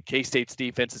think K-State's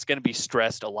defense is going to be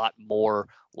stressed a lot more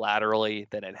laterally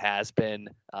than it has been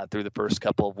through the first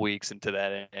couple of weeks. And to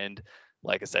that end,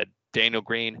 like I said, Daniel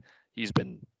Green, he's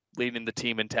been leading the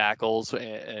team in tackles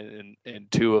in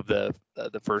 2 of the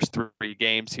first 3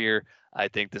 games here. I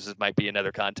think this might be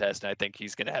another contest, and I think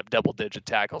he's going to have double-digit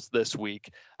tackles this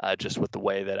week, just with the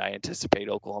way that I anticipate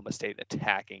Oklahoma State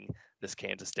attacking this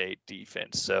Kansas State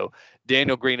defense. So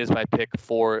Daniel Green is my pick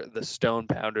for the Stone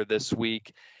Pounder this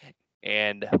week,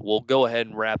 and we'll go ahead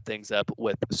and wrap things up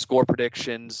with score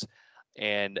predictions.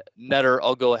 And Nutter,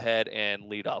 I'll go ahead and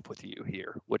lead off with you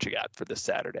here. What you got for this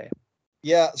Saturday?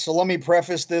 Yeah, so let me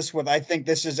preface this with I think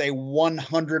this is a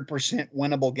 100%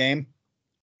 winnable game.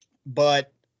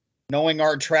 But knowing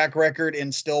our track record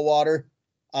in Stillwater,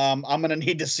 I'm going to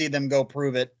need to see them go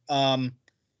prove it.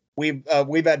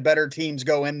 We've had better teams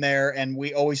go in there, and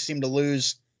we always seem to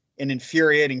lose in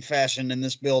infuriating fashion in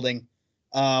this building.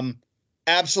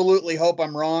 Absolutely hope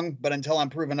I'm wrong, but until I'm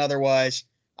proven otherwise,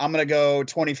 I'm going to go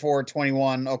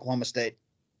 24-21 Oklahoma State.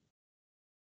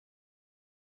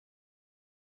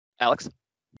 Alex?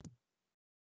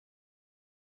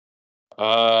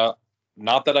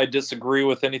 Not that I disagree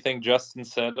with anything Justin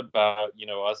said about,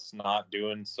 us not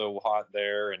doing so hot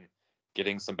there and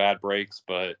getting some bad breaks,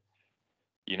 but,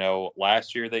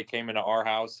 last year they came into our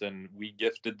house and we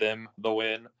gifted them the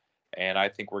win, and I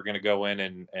think we're going to go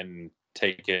in and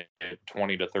take it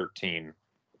 20-13.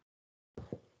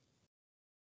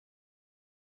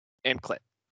 And Clint?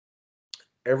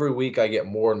 Every week I get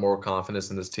more and more confidence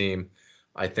in this team.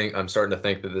 I think I'm starting to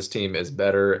think that this team is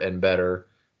better and better.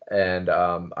 And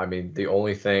the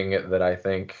only thing that I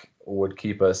think would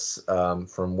keep us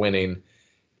from winning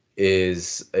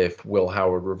is if Will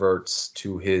Howard reverts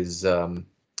to his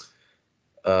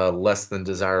less than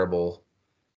desirable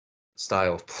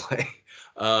style of play.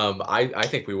 I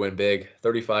think we win big,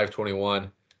 35-21.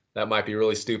 That might be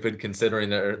really stupid considering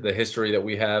the history that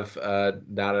we have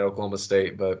down at Oklahoma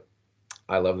State, but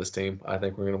I love this team. I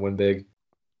think we're going to win big.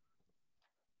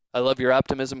 I love your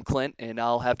optimism, Clint, and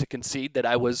I'll have to concede that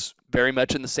I was very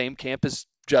much in the same camp as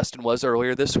Justin was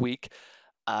earlier this week.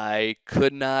 I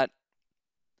could not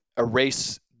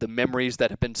erase the memories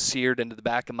that have been seared into the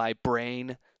back of my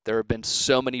brain. There have been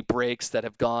so many breaks that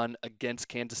have gone against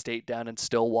Kansas State down in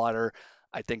Stillwater.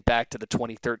 I think back to the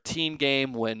 2013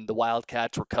 game when the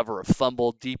Wildcats recover a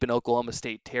fumble deep in Oklahoma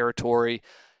State territory.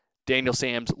 Daniel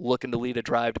Sams looking to lead a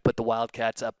drive to put the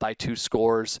Wildcats up by 2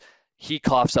 scores. He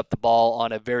coughs up the ball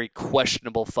on a very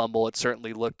questionable fumble. It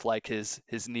certainly looked like his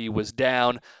knee was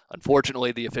down.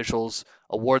 Unfortunately, the officials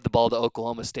award the ball to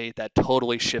Oklahoma State. That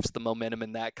totally shifts the momentum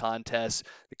in that contest.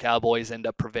 The Cowboys end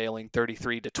up prevailing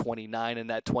 33-29 in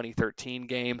that 2013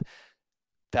 game.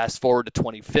 Fast forward to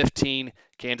 2015,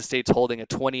 Kansas State's holding a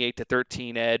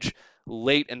 28-13 edge.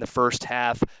 Late in the first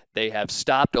half, they have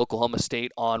stopped Oklahoma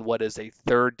State on what is a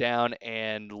 3rd down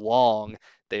and long.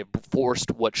 They've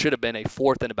forced what should have been a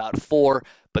 4th and about 4,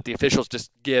 but the officials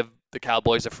just give the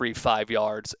Cowboys a free 5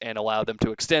 yards and allow them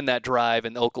to extend that drive,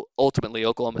 and ultimately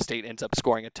Oklahoma State ends up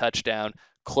scoring a touchdown,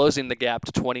 closing the gap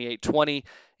to 28-20,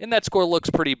 and that score looks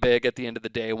pretty big at the end of the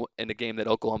day in a game that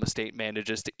Oklahoma State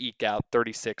manages to eke out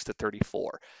 36-34.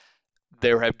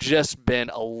 There have just been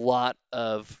a lot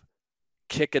of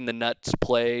kick in the nuts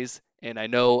plays, and I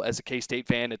know as a K-State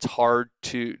fan it's hard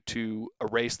to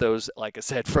erase those, like I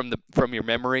said, from your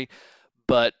memory,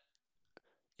 but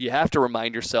you have to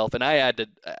remind yourself, and I had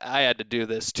to do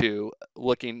this too,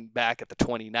 looking back at the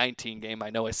 2019 game. I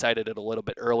know I cited it a little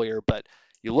bit earlier, but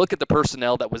you look at the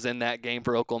personnel that was in that game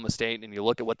for Oklahoma State and you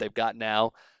look at what they've got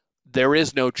now. There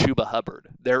is no Chuba Hubbard.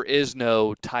 There is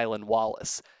no Tylan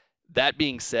Wallace. That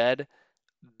being said,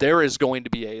 there is going to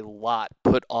be a lot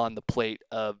put on the plate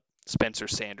of Spencer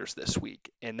Sanders this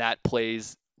week, and that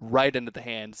plays right into the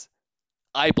hands,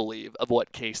 I believe, of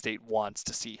what K-State wants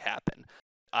to see happen.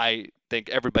 I think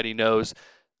everybody knows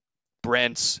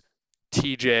Brents,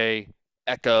 TJ,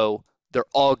 Echo, they're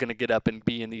all going to get up and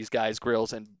be in these guys'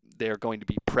 grills, and they're going to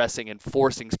be pressing and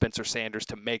forcing Spencer Sanders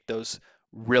to make those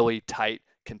really tight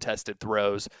contested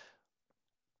throws.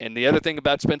 And the other thing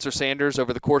about Spencer Sanders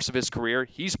over the course of his career,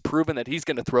 he's proven that he's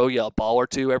going to throw you a ball or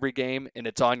two every game, and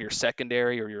it's on your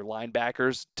secondary or your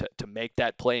linebackers to make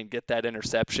that play and get that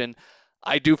interception.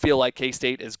 I do feel like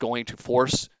K-State is going to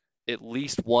force at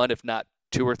least one, if not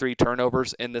 2 or 3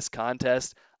 turnovers in this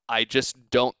contest. I just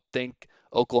don't think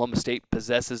Oklahoma State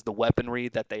possesses the weaponry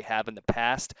that they have in the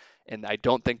past, and I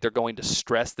don't think they're going to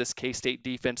stress this K-State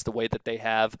defense the way that they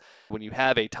have when you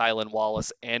have a Tylan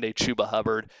Wallace and a Chuba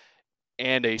Hubbard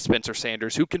and a Spencer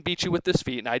Sanders who can beat you with his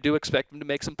feet, and I do expect them to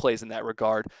make some plays in that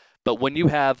regard. But when you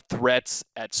have threats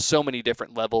at so many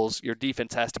different levels, your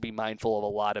defense has to be mindful of a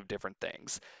lot of different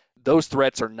things. Those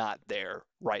threats are not there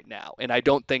right now, and I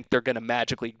don't think they're going to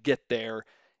magically get there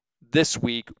this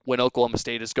week when Oklahoma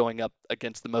State is going up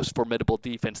against the most formidable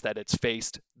defense that it's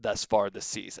faced thus far this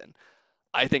season.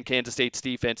 I think Kansas State's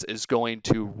defense is going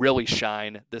to really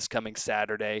shine this coming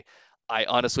Saturday. I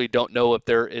honestly don't know if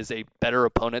there is a better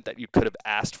opponent that you could have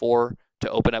asked for to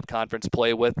open up conference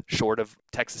play with, short of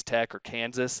Texas Tech or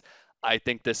Kansas. I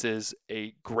think this is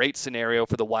a great scenario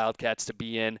for the Wildcats to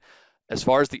be in. As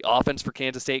far as the offense for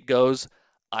Kansas State goes,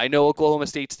 I know Oklahoma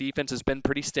State's defense has been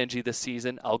pretty stingy this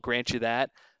season. I'll grant you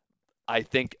that. I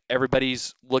think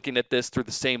everybody's looking at this through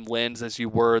the same lens as you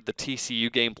were the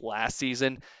TCU game last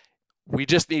season. We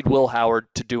just need Will Howard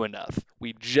to do enough.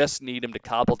 We just need him to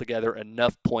cobble together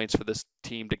enough points for this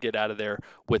team to get out of there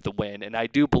with the win. And I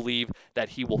do believe that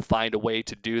he will find a way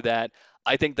to do that.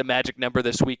 I think the magic number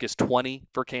this week is 20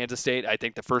 for Kansas State. I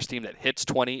think the first team that hits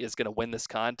 20 is going to win this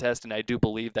contest, and I do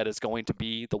believe that is going to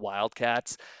be the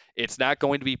Wildcats. It's not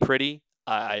going to be pretty.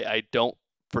 I don't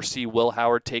foresee Will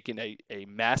Howard taking a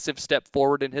massive step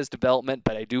forward in his development,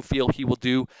 but I do feel he will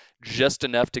do just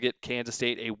enough to get Kansas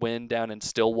State a win down in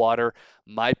Stillwater.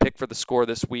 My pick for the score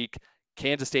this week,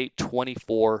 Kansas State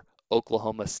 24,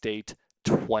 Oklahoma State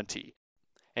 20.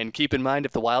 And keep in mind,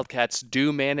 if the Wildcats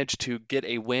do manage to get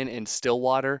a win in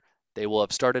Stillwater, they will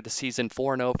have started the season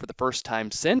 4-0 for the first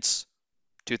time since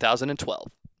 2012,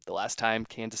 the last time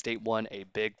Kansas State won a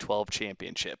Big 12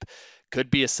 championship.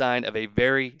 Could be a sign of a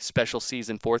very special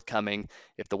season forthcoming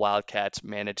if the Wildcats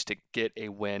manage to get a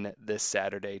win this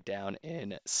Saturday down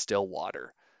in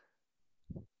Stillwater.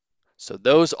 So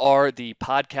those are the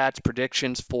podcast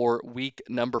predictions for week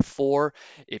number 4.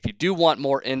 If you do want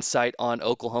more insight on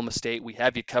Oklahoma State, we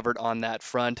have you covered on that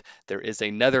front. There is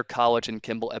another College and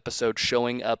Kimball episode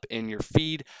showing up in your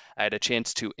feed. I had a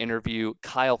chance to interview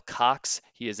Kyle Cox.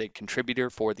 He is a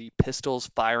contributor for the Pistols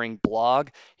Firing blog.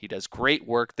 He does great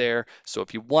work there. So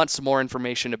if you want some more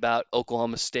information about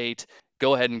Oklahoma State,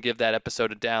 go ahead and give that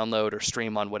episode a download or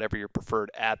stream on whatever your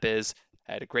preferred app is.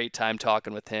 I had a great time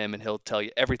talking with him, and he'll tell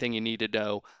you everything you need to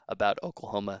know about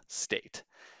Oklahoma State.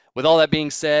 With all that being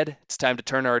said, it's time to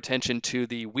turn our attention to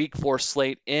the Week 4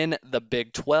 slate in the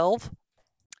Big 12.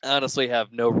 I honestly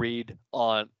have no read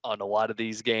on a lot of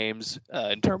these games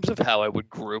in terms of how I would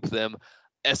group them.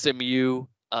 SMU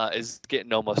is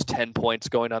getting almost 10 points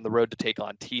going on the road to take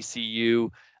on TCU.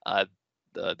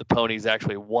 The Ponies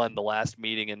actually won the last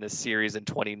meeting in this series in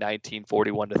 2019,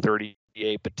 41-32.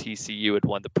 but TCU had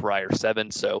won the prior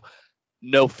 7. So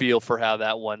no feel for how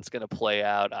that one's going to play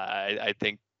out. I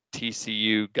think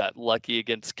TCU got lucky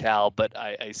against Cal, but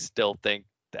I still think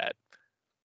that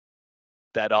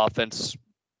offense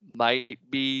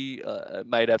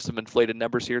might have some inflated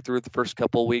numbers here through the first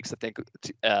couple of weeks. I think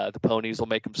the Ponies will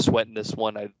make them sweat in this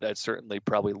one. I'd certainly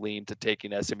probably lean to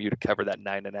taking SMU to cover that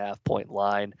 9.5 point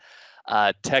line.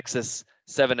 Texas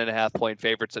 7.5 point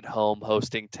favorites at home,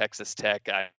 hosting Texas Tech.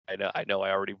 I know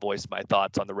I already voiced my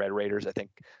thoughts on the Red Raiders. I think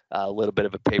a little bit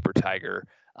of a paper tiger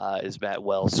is Matt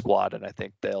Wells' squad, and I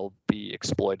think they'll be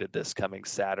exploited this coming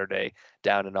Saturday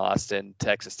down in Austin.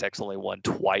 Texas Tech's only won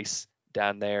twice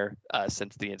down there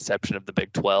since the inception of the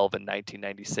Big 12 in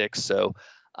 1996. So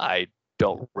I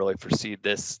don't really foresee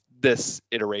this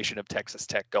iteration of Texas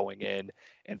Tech going in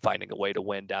and finding a way to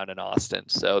win down in Austin.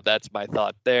 So that's my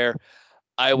thought there.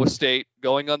 Iowa State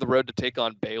going on the road to take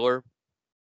on Baylor.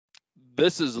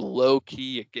 This is low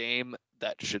key a game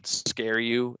that should scare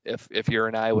you if you're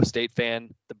an Iowa State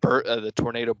fan. The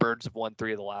Tornado Birds have won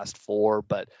 3 of the last 4,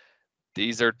 but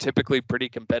these are typically pretty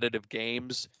competitive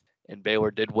games. And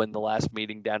Baylor did win the last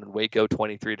meeting down in Waco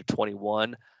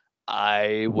 23-21.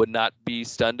 I would not be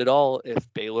stunned at all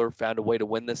if Baylor found a way to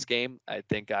win this game. I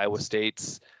think Iowa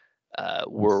State's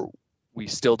we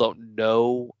still don't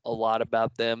know a lot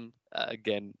about them.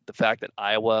 Again, the fact that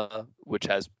Iowa, which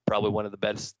has probably one of the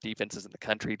best defenses in the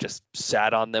country, just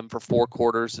sat on them for 4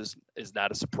 quarters is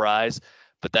not a surprise.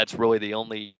 But that's really the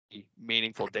only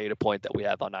meaningful data point that we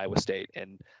have on Iowa State.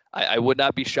 And I would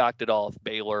not be shocked at all if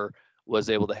Baylor was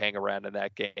able to hang around in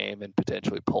that game and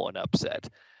potentially pull an upset.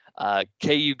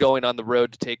 KU going on the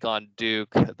road to take on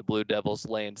Duke. The Blue Devils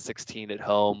laying 16 at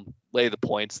home. Lay the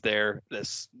points there.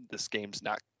 This game's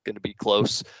not going to be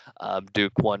close.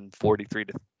 Duke won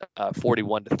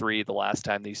 41-3 the last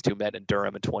time these two met in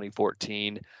Durham in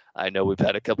 2014. I know we've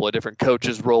had a couple of different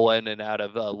coaches roll in and out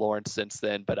of Lawrence since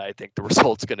then, but I think the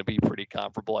result's going to be pretty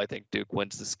comparable. I think Duke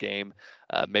wins this game,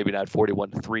 maybe not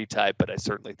 41-3 type, but I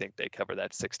certainly think they cover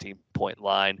that 16-point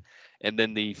line. And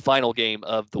then the final game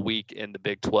of the week in the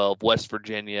Big 12, West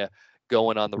Virginia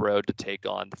going on the road to take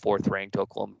on the 4th-ranked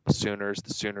Oklahoma Sooners.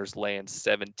 The Sooners laying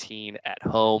 17 at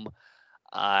home.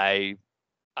 I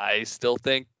still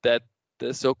think that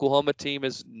this Oklahoma team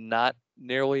is not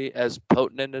nearly as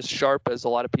potent and as sharp as a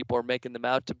lot of people are making them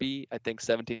out to be. I think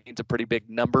 17 is a pretty big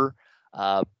number.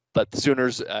 But the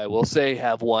Sooners, I will say,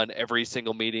 have won every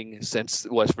single meeting since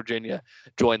West Virginia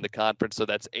joined the conference. So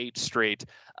that's 8 straight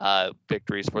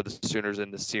victories for the Sooners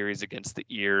in the series against the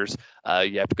Ears.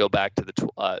 You have to go back to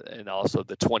and also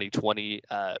the 2020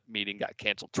 meeting got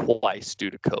canceled twice due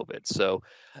to COVID. So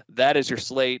that is your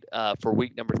slate for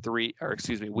week number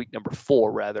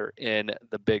 4 rather, in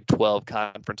the Big 12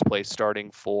 conference play,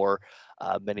 starting for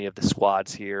many of the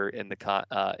squads here in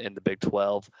the Big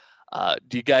 12.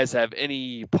 Do you guys have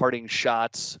any parting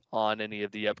shots on any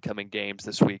of the upcoming games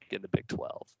this week in the Big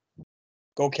 12?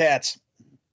 Go Cats.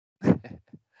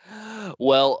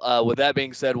 Well, with that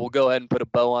being said, we'll go ahead and put a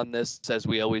bow on this, as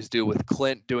we always do, with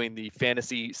Clint doing the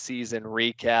fantasy season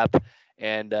recap.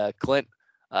 And Clint,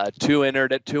 2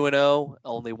 entered at 2-0,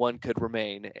 only 1 could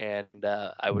remain. And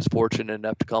I was fortunate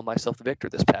enough to call myself the victor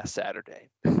this past Saturday.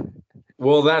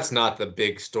 Well, that's not the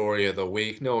big story of the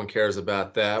week. No one cares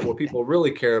about that. What people really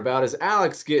care about is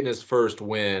Alex getting his first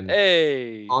win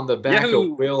on the back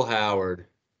of Will Howard.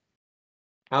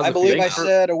 I believe I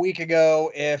said a week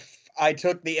ago, if I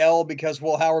took the L because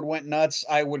Will Howard went nuts,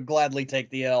 I would gladly take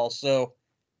the L. So,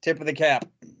 tip of the cap.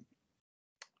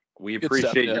 We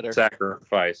appreciate your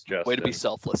sacrifice, Justin. Way to be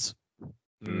selfless.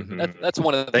 Mm-hmm. That's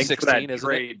one of the Thanks 16, for that isn't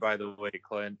trade, it? by the way,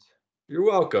 Clint. You're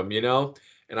welcome,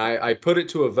 And I put it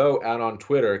to a vote out on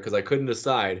Twitter because I couldn't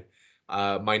decide.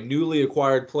 My newly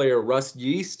acquired player, Russ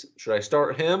Yeast, should I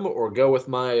start him or go with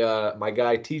my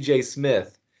guy, TJ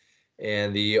Smith?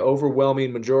 And the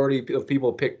overwhelming majority of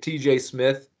people picked TJ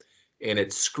Smith, and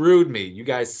it screwed me. You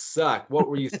guys suck. What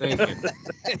were you thinking?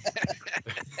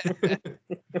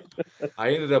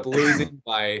 I ended up losing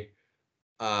by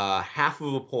half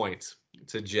of a point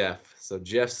to Jeff. So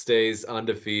Jeff stays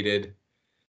undefeated.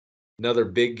 Another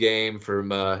big game from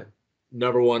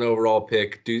number 1 overall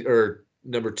pick, or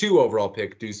number 2 overall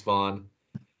pick, Deuce Vaughn.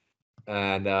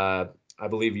 And I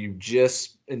believe you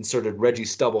just inserted Reggie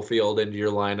Stubblefield into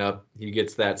your lineup. He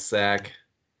gets that sack.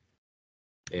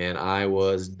 And I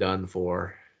was done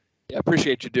for. Yeah, I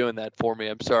appreciate you doing that for me.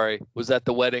 I'm sorry. Was at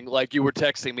the wedding, like you were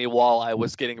texting me while I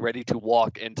was getting ready to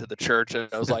walk into the church, and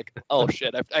I was like, oh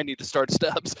shit, I need to start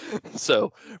Stubbs.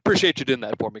 So appreciate you doing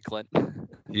that for me, Clint.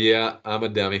 Yeah, I'm a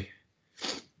dummy.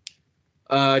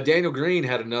 Daniel Green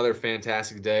had another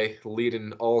fantastic day,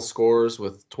 leading all scorers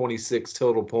with 26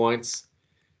 total points.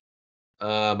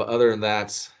 But other than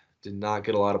that, did not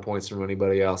get a lot of points from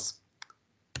anybody else.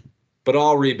 But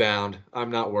I'll rebound. I'm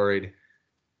not worried.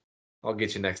 I'll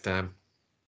get you next time.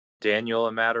 Daniel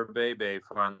Amatter-Bebe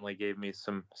finally gave me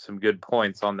some good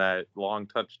points on that long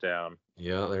touchdown.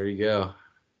 Yeah, there you go.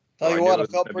 Tell you what, I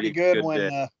felt pretty good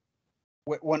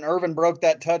when Irvin broke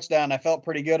that touchdown. I felt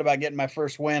pretty good about getting my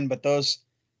first win, but those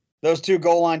two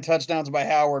goal line touchdowns by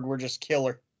Howard were just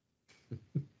killer.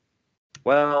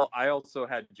 Well, I also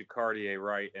had Jacardier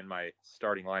Wright in my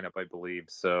starting lineup, I believe.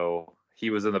 So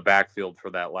he was in the backfield for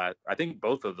that I think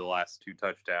both of the last two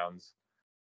touchdowns.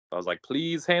 I was like,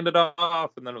 please hand it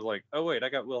off. And then I was like, oh, wait, I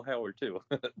got Will Howard too.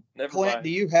 Never Clint, mind. do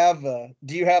you have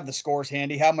the scores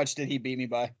handy? How much did he beat me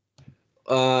by?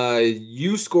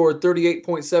 You scored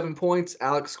 38.7 points.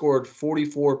 Alex scored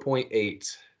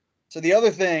 44.8. So the other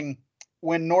thing,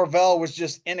 when Norvell was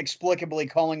just inexplicably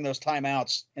calling those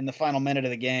timeouts in the final minute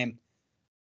of the game,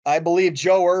 I believe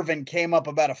Joe Irvin came up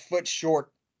about a foot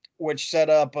short, which set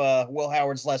up Will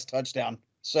Howard's last touchdown.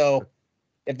 So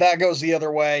if that goes the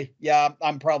other way, yeah,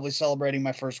 I'm probably celebrating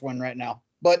my first win right now.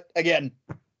 But again,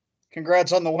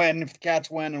 congrats on the win. If the Cats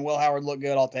win and Will Howard look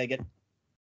good, I'll take it.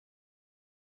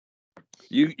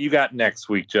 You got next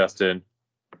week, Justin.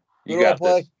 Who do I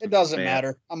play? It doesn't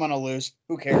matter. I'm going to lose.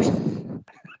 Who cares?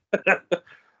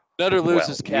 Nutter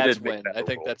loses, Cats win. I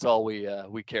think that's all we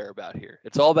care about here.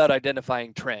 It's all about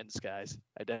identifying trends, guys.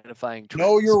 Identifying trends.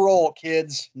 Know your role,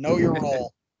 kids. Know your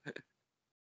role.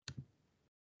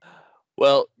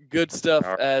 Well, good stuff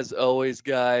as always,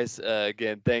 guys.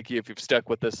 Again, thank you if you've stuck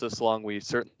with us this long. We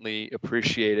certainly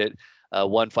appreciate it.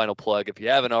 One final plug. If you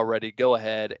haven't already, go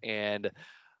ahead and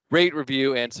rate,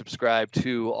 review, and subscribe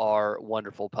to our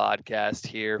wonderful podcast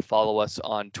here. Follow us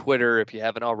on Twitter. If you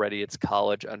haven't already, it's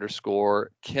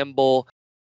college_Kimball.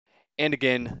 And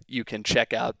again, you can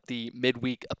check out the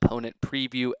midweek opponent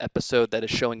preview episode that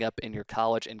is showing up in your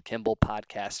College and Kimball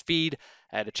podcast feed.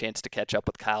 I had a chance to catch up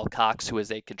with Kyle Cox, who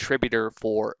is a contributor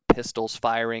for Pistols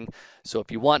Firing. So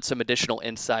if you want some additional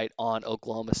insight on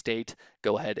Oklahoma State,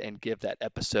 go ahead and give that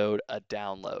episode a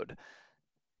download.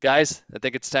 Guys, I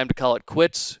think it's time to call it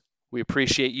quits. We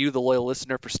appreciate you, the loyal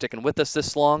listener, for sticking with us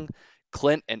this long.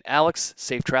 Clint and Alex,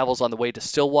 safe travels on the way to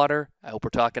Stillwater. I hope we're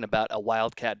talking about a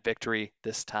Wildcat victory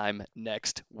this time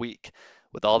next week.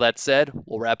 With all that said,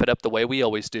 we'll wrap it up the way we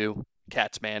always do.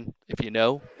 Cats, man, if you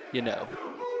know, you know.